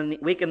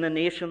weaken the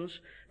nations?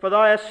 For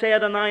thou hast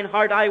said in thine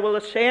heart, I will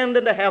ascend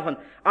into heaven.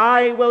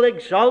 I will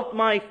exalt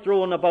my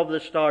throne above the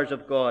stars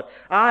of God.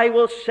 I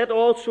will sit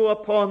also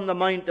upon the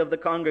mount of the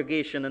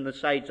congregation in the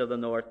sides of the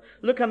north.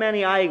 Look how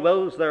many I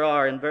wills there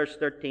are in verse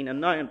 13 and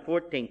now in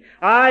 14.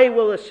 I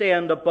will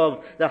ascend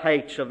above the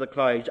heights of the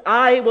clouds.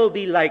 I will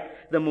be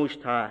like the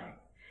Most High.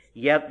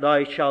 Yet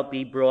thou shalt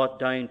be brought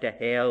down to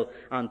hell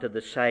and to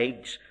the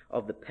sides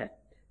of the pit.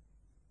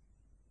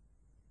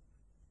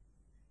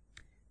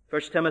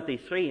 1 Timothy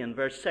 3 and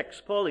verse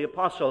 6, Paul the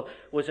Apostle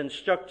was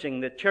instructing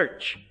the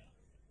church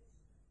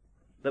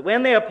that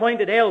when they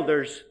appointed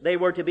elders, they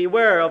were to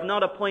beware of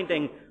not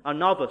appointing a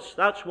novice.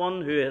 That's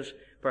one who is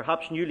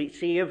perhaps newly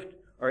saved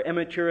or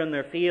immature in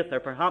their faith, or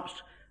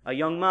perhaps a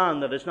young man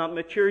that is not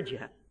matured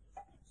yet.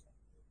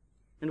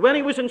 And when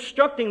he was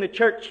instructing the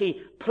church,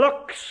 he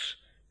plucks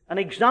an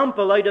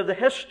example out of the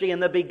history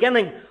and the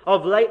beginning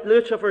of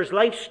Lucifer's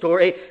life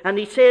story, and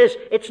he says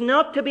it's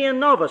not to be a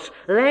novice,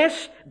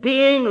 lest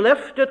being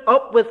lifted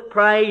up with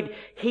pride,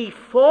 he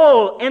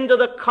fall into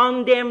the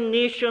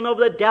condemnation of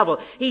the devil.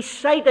 He's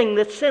citing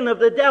the sin of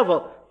the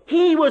devil.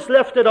 He was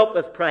lifted up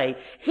with pride.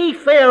 He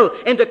fell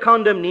into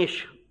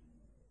condemnation.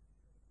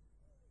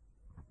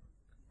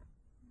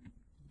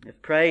 If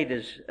pride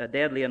is a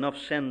deadly enough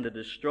sin to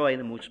destroy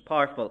the most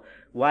powerful,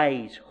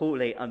 wise,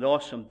 holy, and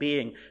awesome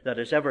being that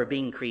has ever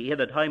been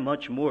created, how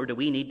much more do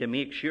we need to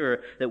make sure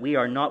that we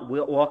are not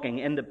walking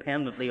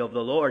independently of the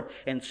Lord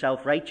in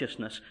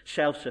self-righteousness,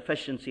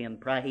 self-sufficiency,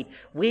 and pride?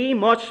 We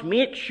must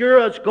make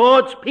sure as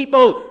God's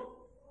people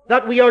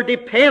that we are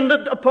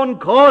dependent upon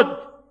God,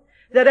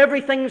 that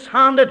everything's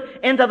handed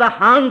into the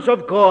hands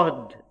of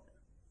God.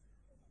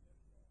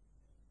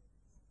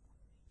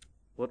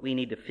 What we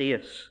need to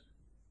face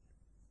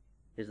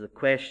is the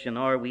question,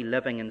 are we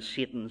living in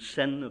Satan's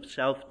sin of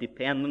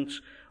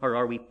self-dependence, or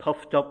are we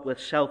puffed up with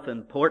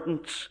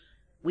self-importance?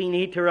 We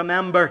need to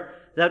remember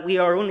that we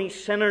are only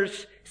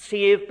sinners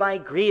saved by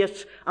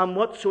grace, and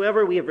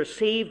whatsoever we have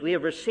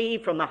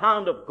received from the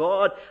hand of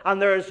God, and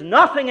there is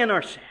nothing in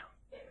ourselves.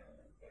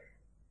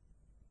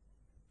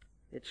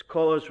 Its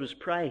cause was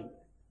pride.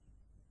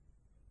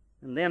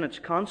 And then its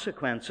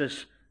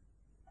consequences,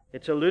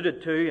 it's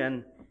alluded to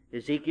in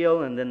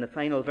Ezekiel and in the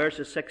final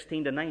verses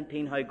 16 to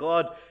 19, how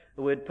God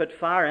would put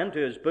fire into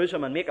his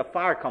bosom and make a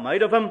fire come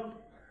out of him.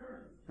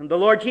 And the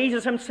Lord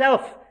Jesus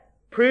himself,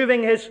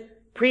 proving his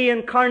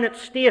pre-incarnate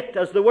state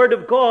as the Word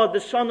of God,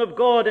 the Son of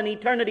God in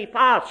eternity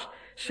past,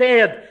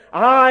 said,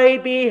 I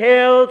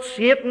beheld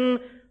Satan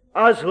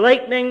as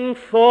lightning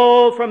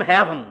fall from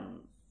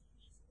heaven.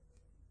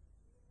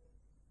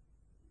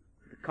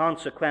 The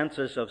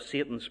consequences of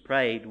Satan's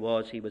pride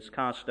was he was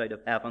cast out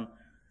of heaven.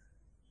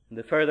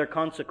 The further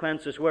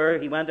consequences were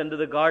he went into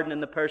the garden in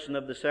the person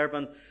of the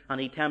serpent, and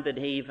he tempted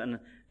Eve and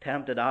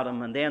tempted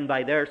Adam. And then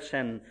by their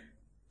sin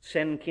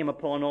came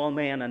upon all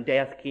men, and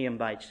death came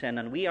by sin.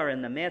 And we are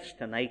in the mess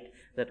tonight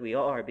that we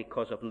are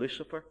because of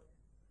Lucifer,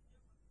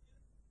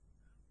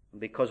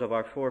 because of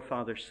our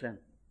forefathers' sin.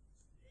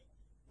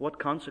 What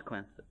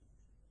consequences?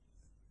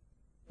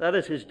 That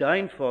is his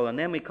downfall. And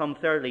then we come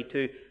thirdly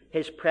to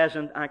his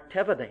present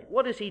activity.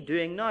 What is he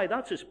doing now?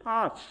 That's his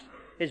past,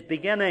 his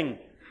beginning,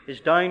 his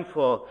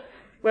downfall.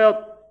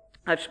 Well,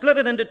 I've split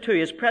it into two.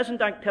 His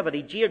present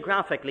activity,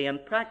 geographically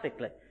and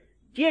practically.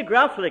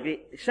 Geographically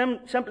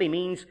simply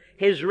means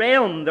his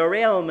realm, the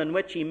realm in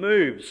which he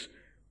moves.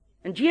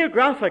 And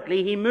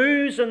geographically, he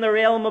moves in the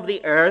realm of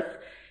the earth,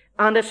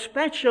 and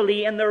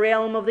especially in the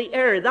realm of the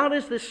air. That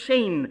is the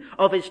scene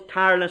of his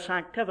tireless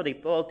activity.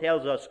 Paul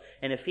tells us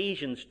in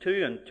Ephesians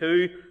 2 and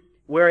 2,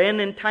 wherein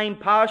in time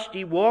past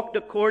he walked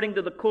according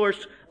to the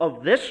course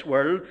of this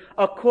world,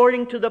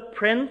 according to the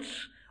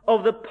prince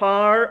of the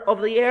power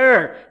of the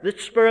air, the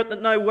spirit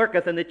that now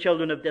worketh in the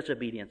children of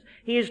disobedience.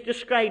 He is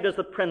described as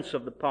the prince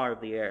of the power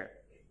of the air.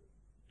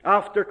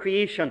 After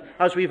creation,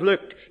 as we've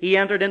looked, he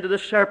entered into the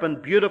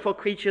serpent, beautiful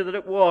creature that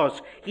it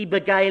was. He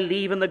beguiled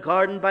Eve in the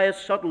garden by his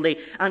subtlety,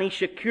 and he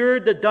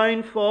secured the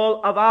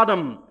downfall of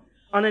Adam,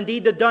 and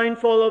indeed the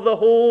downfall of the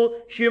whole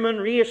human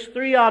race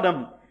through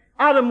Adam.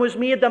 Adam was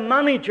made the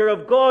manager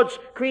of God's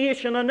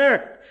creation on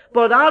earth,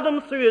 but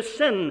Adam, through his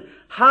sin,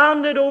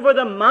 handed over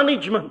the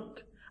management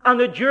and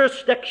the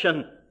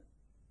jurisdiction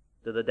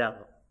to the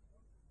devil.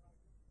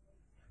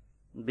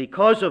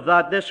 Because of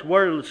that, this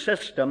world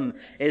system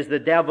is the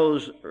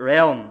devil's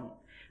realm.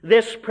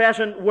 This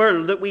present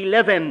world that we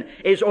live in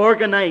is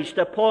organized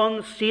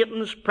upon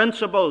Satan's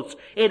principles.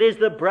 It is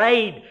the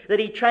bride that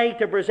he tried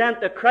to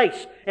present to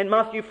Christ in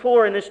Matthew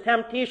 4 in his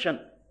temptation.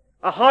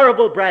 A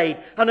horrible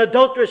bride, an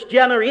adulterous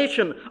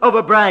generation of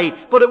a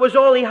bride, but it was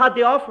all he had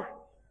to offer.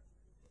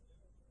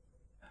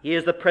 He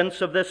is the prince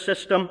of this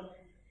system.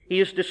 He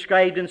is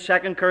described in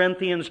 2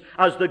 Corinthians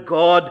as the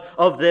God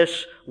of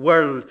this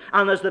world.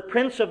 And as the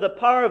prince of the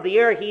power of the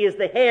air, he is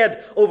the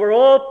head over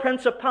all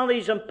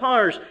principalities and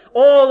powers,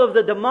 all of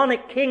the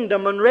demonic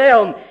kingdom and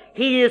realm.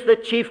 He is the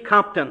chief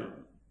captain.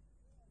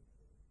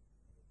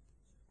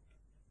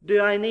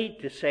 Do I need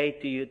to say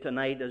to you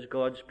tonight as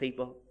God's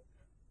people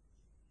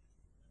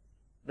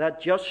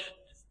that just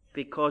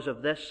because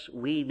of this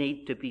we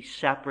need to be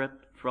separate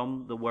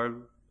from the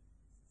world?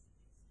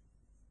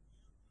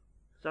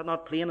 Is that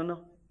not plain enough?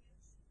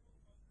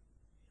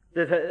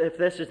 If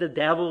this is the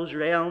devil's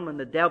realm and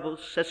the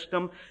devil's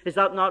system, is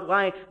that not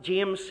why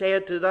James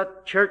said to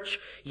that church,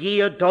 "Ye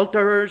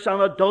adulterers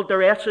and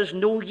adulteresses,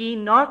 know ye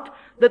not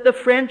that the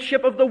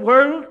friendship of the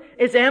world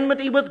is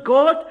enmity with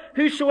God?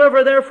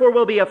 Whosoever therefore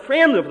will be a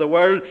friend of the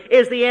world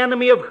is the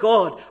enemy of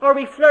God." Are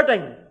we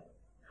flirting?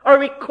 Are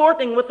we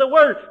courting with the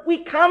world?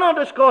 We cannot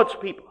as God's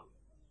people.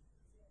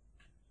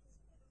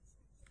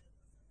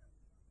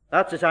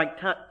 That's his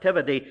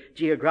activity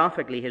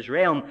geographically, his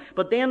realm.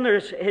 But then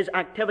there's his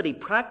activity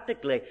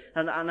practically,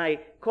 and I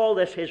call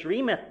this his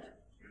remit.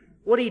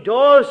 What he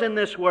does in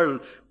this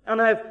world.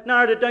 And I've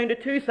narrowed it down to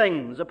two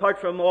things, apart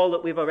from all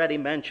that we've already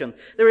mentioned.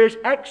 There is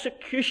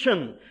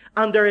execution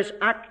and there is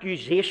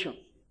accusation.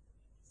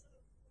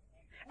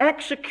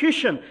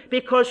 Execution,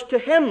 because to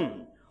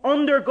him,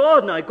 under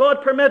God now,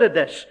 God permitted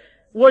this,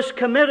 was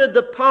committed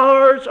the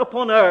powers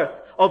upon earth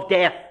of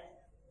death.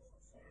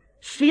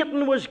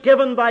 Satan was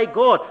given by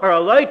God, or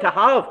allowed to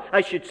have,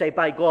 I should say,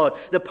 by God,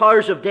 the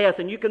powers of death.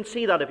 And you can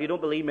see that, if you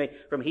don't believe me,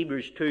 from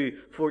Hebrews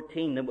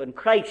 2:14. That when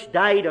Christ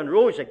died and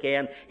rose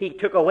again, he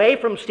took away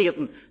from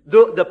Satan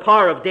the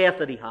power of death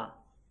that he had.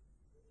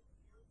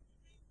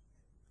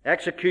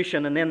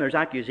 Execution, and then there's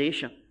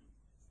accusation.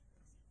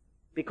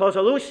 Because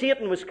although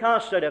Satan was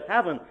cast out of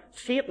heaven,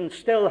 Satan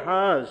still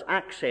has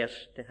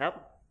access to heaven.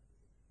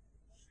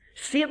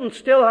 Satan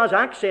still has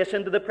access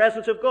into the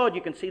presence of God.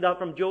 You can see that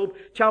from Job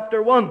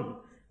chapter 1.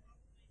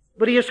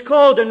 But he is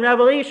called in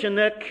Revelation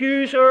the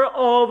accuser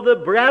of the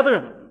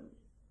brethren.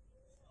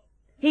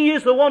 He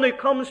is the one who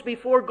comes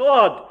before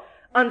God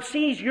and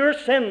sees your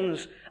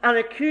sins and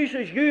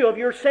accuses you of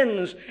your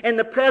sins in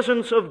the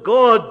presence of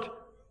God.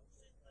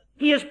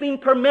 He has been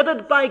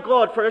permitted by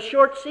God for a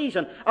short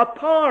season, a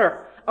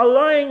power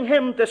allowing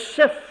him to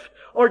sift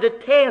or to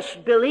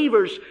test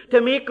believers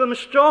to make them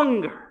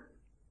stronger.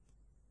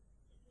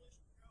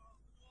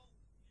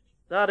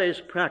 That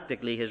is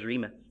practically his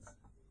remit.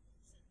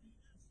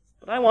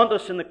 But I want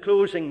us in the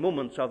closing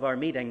moments of our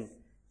meeting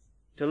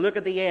to look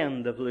at the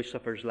end of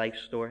Lucifer's life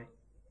story.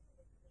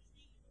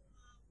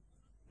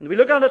 And we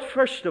look at it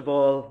first of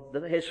all,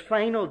 his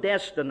final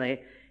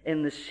destiny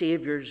in the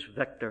Saviour's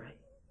victory.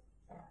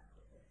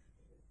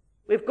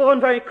 We've gone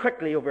very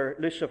quickly over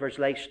Lucifer's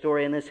life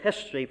story and his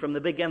history from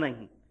the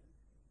beginning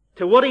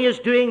to what he is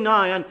doing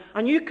now.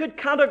 And you could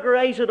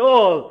categorize it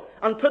all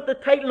and put the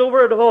title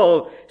over it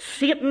all,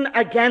 Satan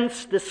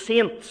against the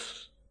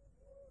saints.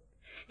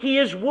 He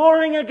is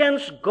warring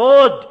against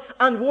God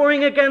and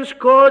warring against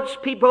God's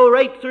people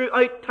right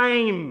throughout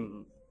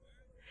time.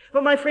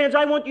 But my friends,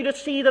 I want you to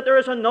see that there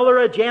is another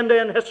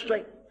agenda in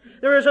history.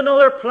 There is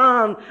another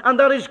plan, and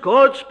that is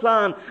God's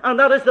plan, and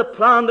that is the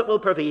plan that will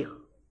prevail.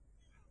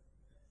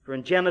 For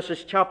in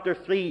Genesis chapter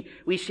 3,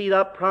 we see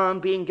that plan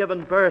being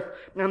given birth.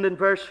 And in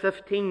verse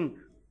 15,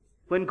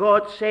 when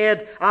God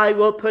said, "I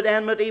will put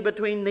enmity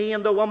between thee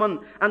and the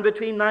woman, and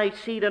between thy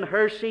seed and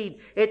her seed.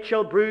 It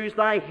shall bruise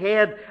thy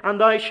head, and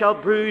thou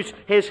shalt bruise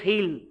his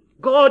heel."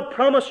 God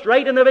promised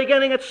right in the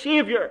beginning a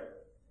Savior.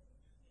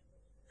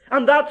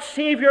 And that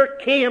Savior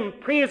came,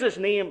 praise his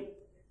name.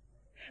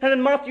 And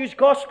in Matthew's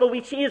Gospel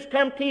we see his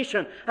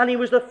temptation. And he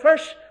was the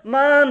first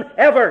man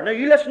ever, now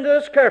you listen to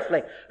this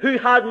carefully, who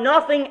had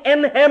nothing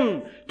in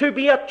him to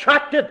be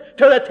attracted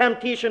to the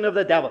temptation of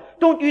the devil.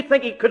 Don't you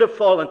think he could have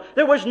fallen?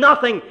 There was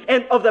nothing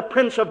of the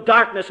prince of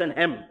darkness in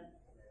him.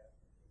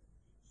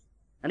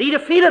 And he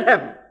defeated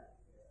him.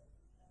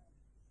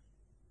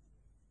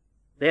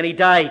 Then he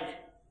died.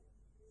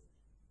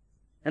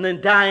 And in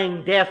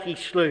dying, death he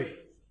slew.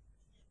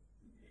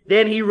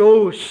 Then he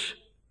rose.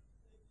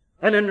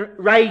 And in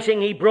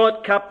rising, he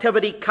brought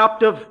captivity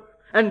captive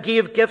and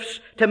gave gifts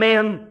to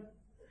men.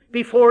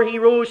 Before he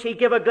rose, he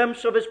gave a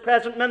glimpse of his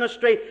present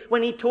ministry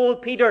when he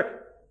told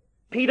Peter,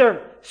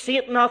 "Peter,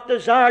 Satan hath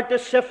desired to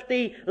sift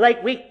thee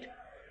like wheat,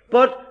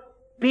 but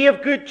be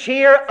of good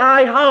cheer.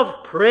 I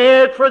have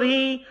prayed for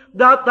thee,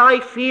 that thy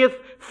faith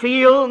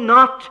fail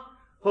not."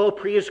 Oh,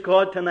 praise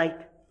God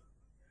tonight.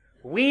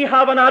 We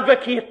have an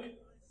advocate.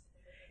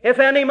 If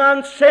any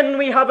man sin,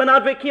 we have an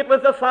advocate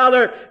with the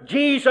Father,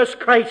 Jesus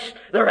Christ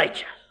the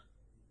righteous.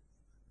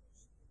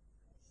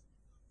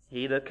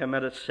 He that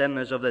committeth sin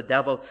is of the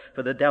devil,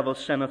 for the devil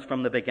sinneth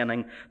from the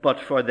beginning. But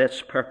for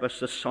this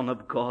purpose the Son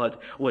of God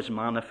was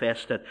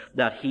manifested,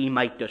 that he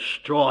might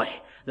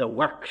destroy the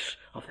works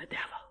of the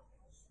devil.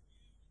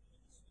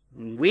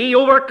 We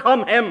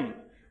overcome him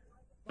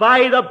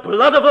by the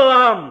blood of the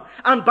Lamb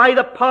and by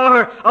the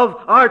power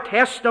of our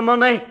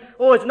testimony.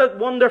 Oh, isn't it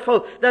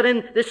wonderful that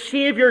in the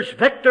Saviour's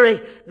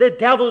victory, the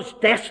devil's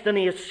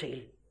destiny is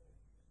sealed.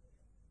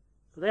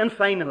 Then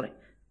finally,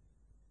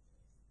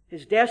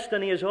 his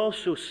destiny is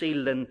also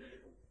sealed in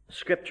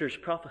Scripture's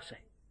prophecy.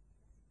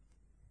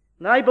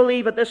 And I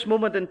believe at this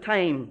moment in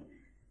time,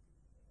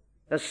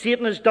 as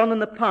Satan has done in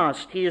the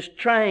past, he is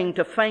trying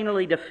to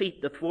finally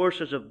defeat the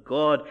forces of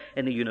God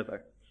in the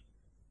universe.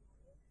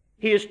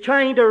 He is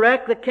trying to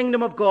wreck the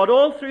kingdom of God.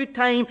 All through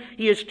time,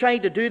 he has tried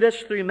to do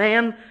this through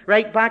men,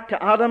 right back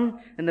to Adam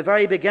in the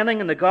very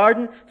beginning in the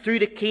garden, through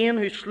to Cain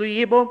who slew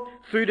Abel,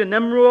 through to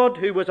Nimrod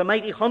who was a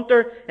mighty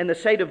hunter in the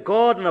sight of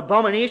God, an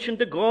abomination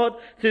to God,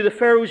 through the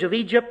pharaohs of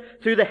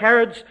Egypt, through the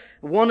Herods,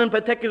 one in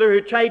particular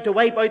who tried to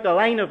wipe out the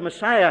line of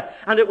Messiah.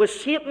 And it was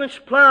Satan's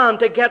plan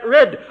to get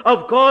rid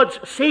of God's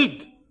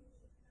seed.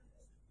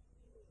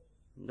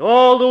 And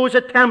all those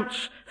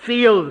attempts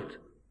failed.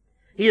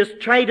 He has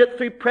tried it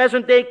through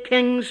present-day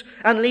kings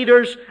and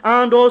leaders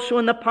and also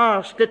in the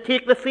past to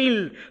take the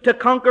field, to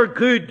conquer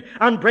good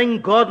and bring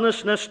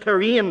godlessness to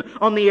reign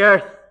on the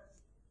earth.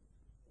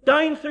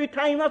 Down through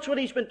time, that's what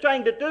he's been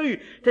trying to do,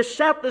 to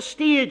set the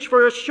stage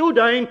for a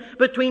showdown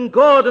between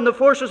God and the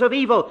forces of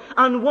evil.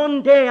 And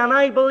one day, and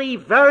I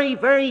believe very,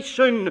 very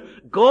soon,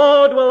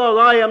 God will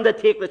allow him to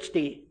take the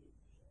stage.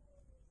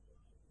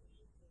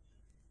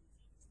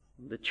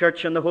 The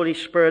church and the Holy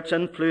Spirit's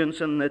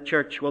influence in the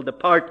church will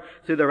depart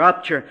through the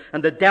rapture,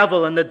 and the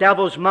devil and the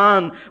devil's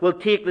man will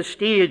take the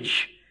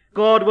stage.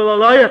 God will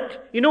allow it.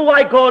 You know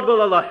why God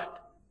will allow it?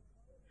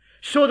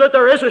 So that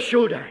there is a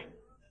showdown.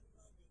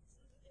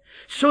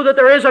 So that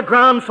there is a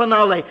grand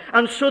finale,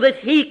 and so that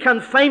he can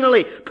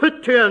finally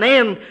put to an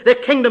end the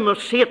kingdom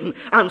of Satan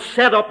and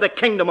set up the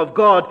kingdom of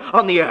God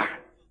on the earth.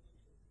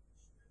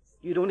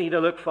 You don't need to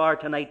look far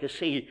tonight to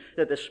see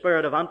that the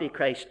spirit of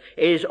Antichrist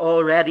is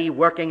already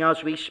working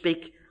as we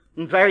speak.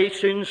 And very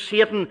soon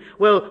Satan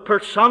will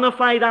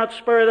personify that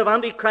spirit of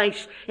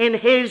Antichrist in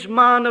his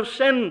man of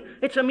sin.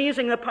 It's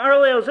amazing the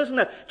parallels, isn't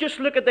it? Just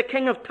look at the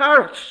king of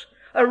Tyrus,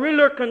 a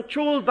ruler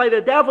controlled by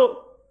the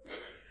devil.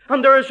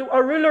 And there is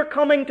a ruler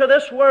coming to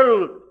this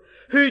world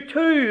who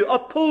too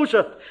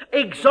opposeth,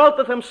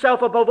 exalteth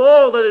himself above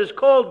all that is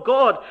called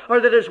God or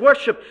that is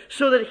worshipped,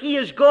 so that he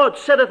is God,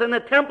 sitteth in the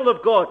temple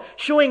of God,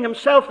 showing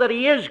himself that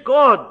he is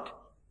God.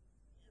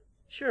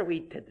 Sure,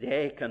 we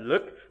today can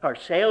look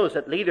ourselves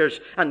at leaders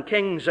and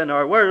kings in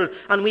our world,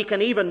 and we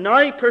can even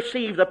now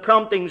perceive the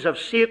promptings of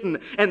Satan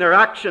in their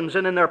actions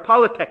and in their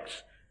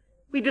politics.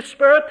 We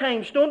despair at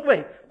times, don't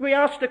we? We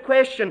ask the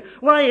question,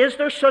 why is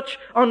there such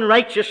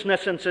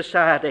unrighteousness in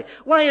society?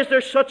 Why is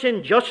there such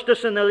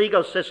injustice in the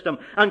legal system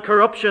and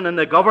corruption in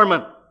the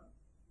government?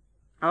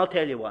 I'll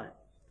tell you why.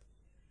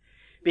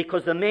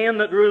 Because the men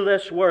that rule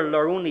this world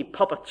are only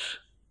puppets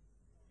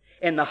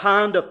in the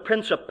hand of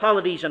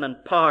principalities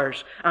and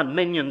powers and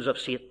minions of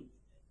Satan.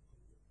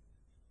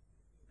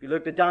 If you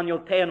look at Daniel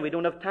 10, we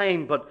don't have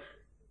time, but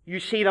you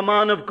see the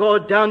man of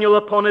God, Daniel,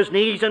 upon his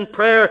knees in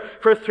prayer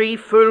for 3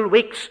 full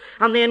weeks.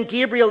 And then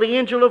Gabriel, the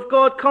angel of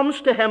God,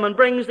 comes to him and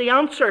brings the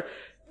answer.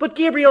 But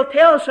Gabriel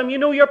tells him, you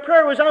know, your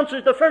prayer was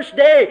answered the first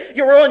day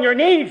you were on your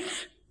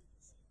knees.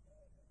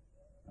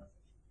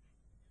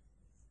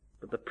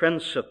 But the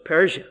prince of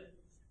Persia,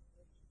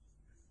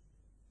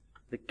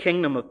 the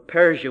kingdom of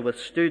Persia,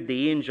 withstood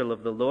the angel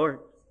of the Lord.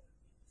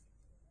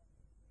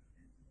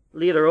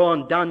 Later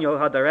on, Daniel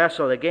had to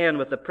wrestle again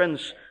with the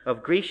prince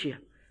of Grecia.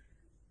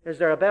 Is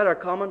there a better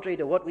commentary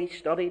to what we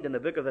studied in the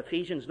book of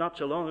Ephesians not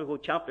so long ago,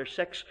 chapter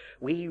 6?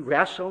 We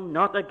wrestle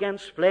not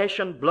against flesh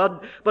and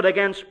blood, but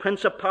against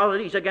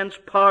principalities,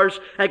 against powers,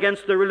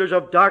 against the rulers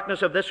of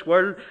darkness of this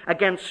world,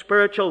 against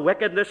spiritual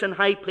wickedness in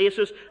high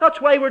places.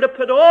 That's why we're to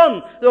put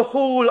on the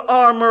whole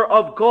armor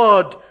of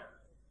God,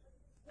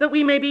 that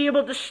we may be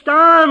able to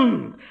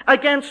stand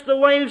against the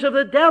wiles of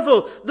the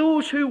devil,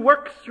 those who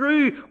work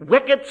through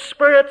wicked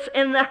spirits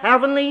in the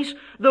heavenlies,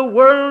 the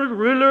world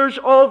rulers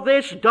of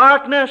this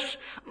darkness.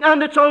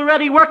 And it's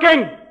already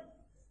working.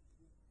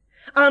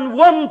 And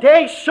one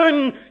day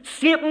soon,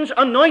 Satan's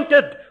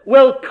anointed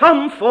will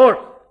come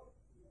forth.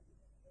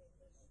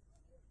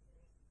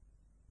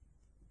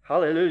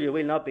 Hallelujah,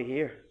 we'll not be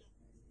here.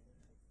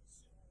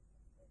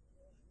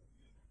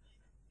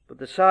 But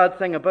the sad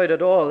thing about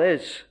it all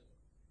is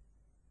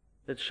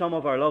that some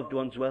of our loved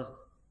ones will.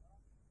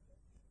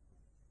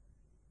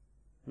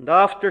 And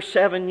after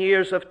 7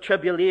 years of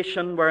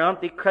tribulation, where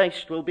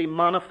Antichrist will be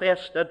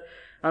manifested,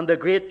 and the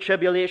great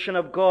tribulation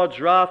of God's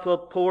wrath will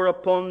pour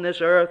upon this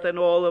earth in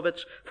all of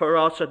its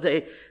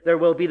ferocity, there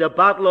will be the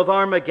battle of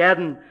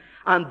Armageddon.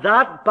 And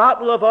that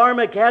battle of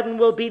Armageddon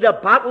will be the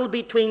battle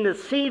between the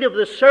seed of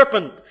the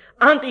serpent,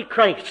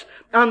 Antichrist,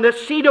 and the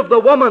seed of the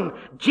woman,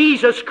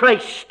 Jesus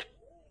Christ.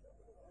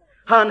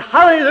 And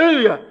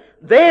hallelujah!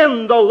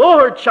 Then the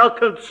Lord shall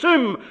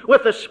consume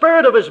with the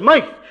spirit of his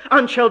mouth,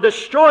 and shall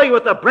destroy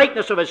with the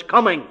brightness of his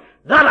coming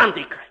that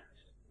Antichrist.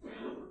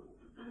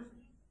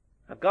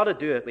 I've got to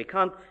do it. We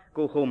can't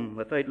go home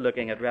without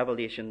looking at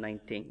Revelation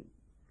 19.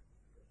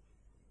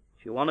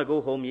 If you want to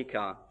go home, you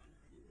can.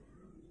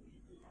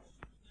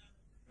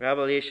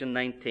 Revelation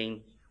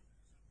 19,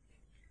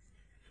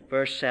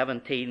 verse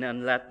 17,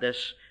 and let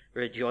this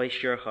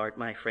rejoice your heart,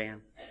 my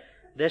friend.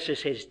 This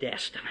is his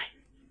destiny.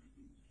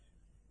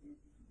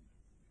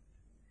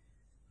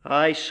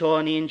 I saw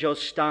an angel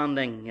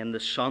standing in the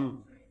sun,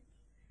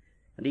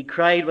 and he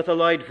cried with a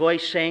loud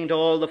voice, saying to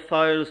all the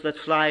fowls that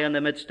fly in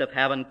the midst of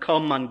heaven,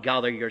 come and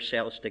gather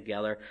yourselves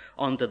together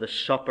unto the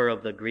supper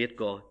of the great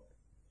God,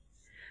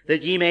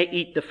 that ye may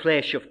eat the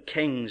flesh of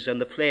kings, and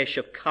the flesh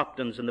of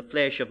captains, and the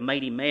flesh of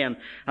mighty men,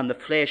 and the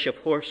flesh of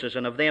horses,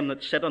 and of them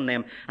that sit on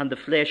them, and the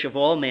flesh of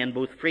all men,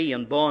 both free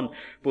and bond,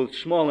 both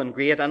small and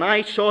great. And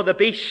I saw the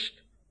beast,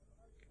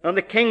 and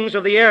the kings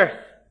of the earth,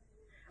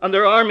 and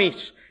their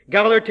armies,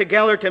 gathered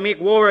together to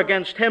make war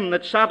against him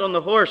that sat on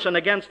the horse, and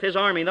against his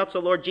army. That's the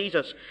Lord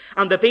Jesus.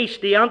 And the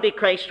beast, the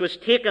Antichrist, was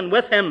taken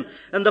with him,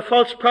 and the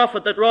false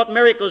prophet that wrought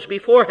miracles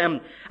before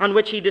him, and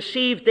which he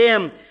deceived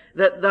them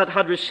that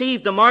had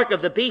received the mark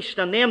of the beast,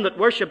 and them that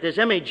worshipped his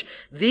image.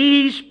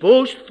 These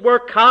both were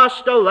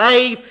cast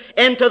alive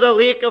into the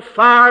lake of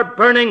fire,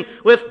 burning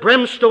with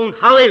brimstone.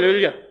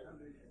 Hallelujah.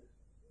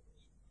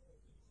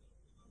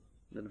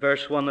 In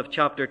verse 1 of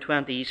chapter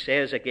 20, he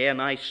says again,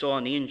 I saw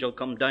an angel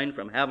come down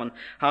from heaven,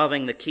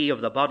 having the key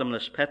of the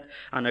bottomless pit,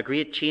 and a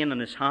great chain in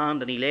his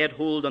hand, and he laid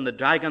hold on the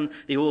dragon,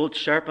 the old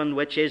serpent,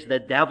 which is the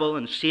devil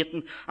and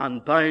Satan,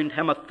 and bound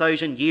him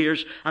 1,000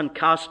 years, and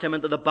cast him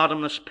into the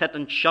bottomless pit,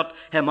 and shut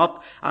him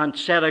up, and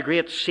set a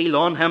great seal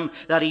on him,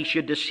 that he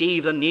should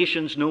deceive the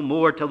nations no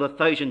more, till the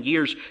 1,000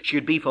 years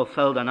should be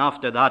fulfilled, and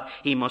after that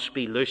he must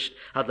be loosed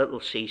a little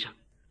season.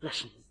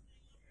 Listen,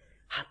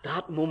 at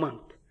that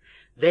moment,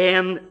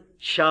 then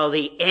shall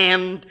the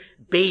end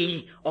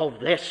be of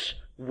this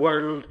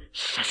world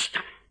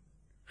system.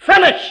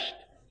 Finished!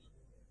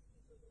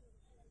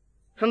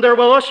 And there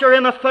will usher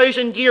in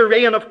 1,000-year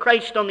reign of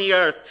Christ on the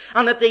earth.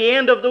 And at the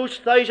end of those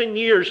 1,000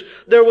 years,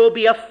 there will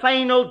be a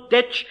final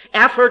ditch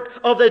effort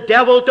of the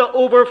devil to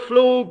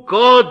overflow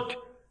God.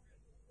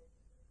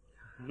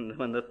 And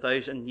when the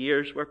 1,000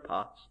 years were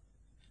past,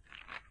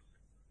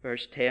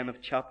 verse 10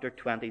 of chapter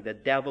 20, the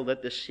devil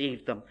that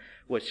deceived them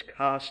was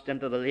cast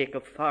into the lake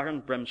of fire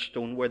and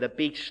brimstone, where the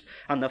beast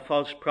and the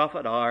false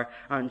prophet are,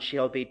 and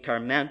shall be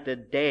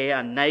tormented day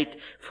and night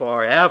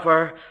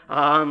forever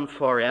and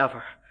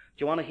forever.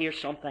 Do you want to hear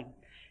something?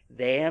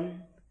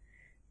 Then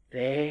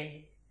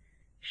they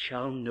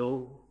shall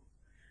know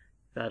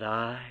that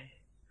I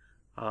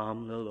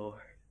am the Lord.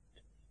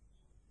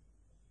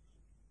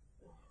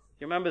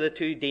 You remember the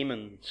two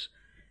demons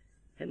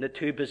and the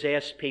two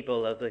possessed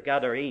people of the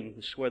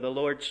Gadarenes, where the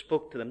Lord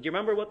spoke to them? Do you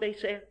remember what they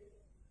said?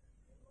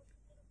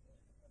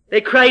 They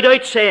cried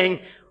out,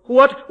 saying,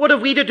 What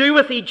have we to do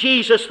with thee,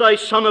 Jesus, thou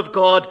Son of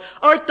God?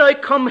 Art thou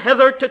come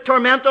hither to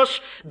torment us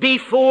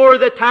before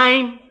the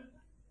time?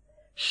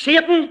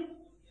 Satan,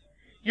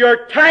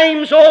 your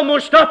time's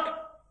almost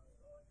up.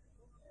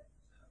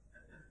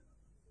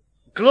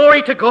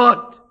 Glory to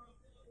God.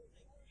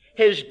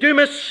 His doom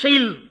is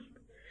sealed.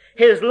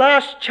 His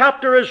last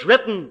chapter is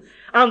written,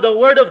 and the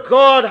Word of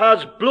God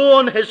has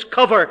blown his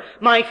cover.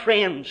 My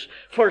friends,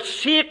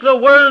 forsake the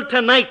world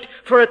tonight,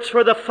 for it's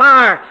for the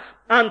fire,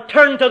 and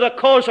turn to the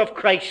cause of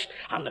Christ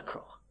and the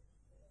cross.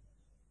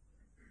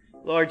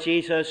 Lord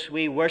Jesus,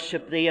 we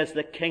worship thee as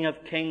the King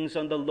of kings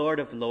and the Lord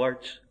of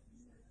lords,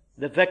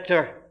 the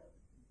victor,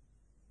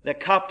 the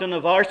captain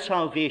of our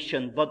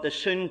salvation, but the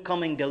soon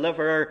coming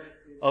deliverer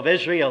of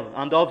Israel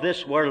and of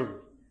this world.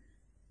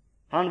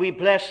 And we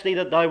bless thee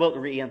that thou wilt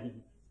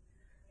reign.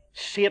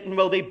 Satan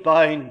will be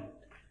bound.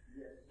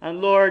 And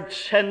Lord,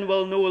 sin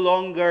will no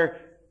longer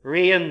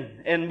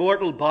reign in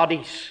mortal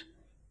bodies,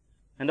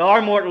 and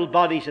our mortal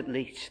bodies at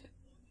least.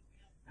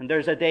 And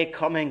there's a day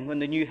coming when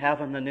the new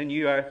heaven and the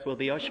new earth will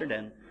be ushered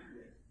in,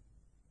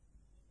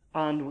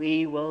 and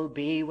we will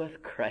be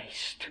with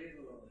Christ.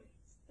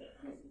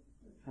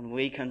 And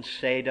we can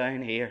say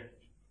down here,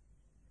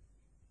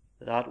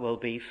 that will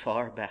be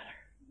far better.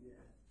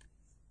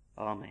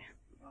 Amen.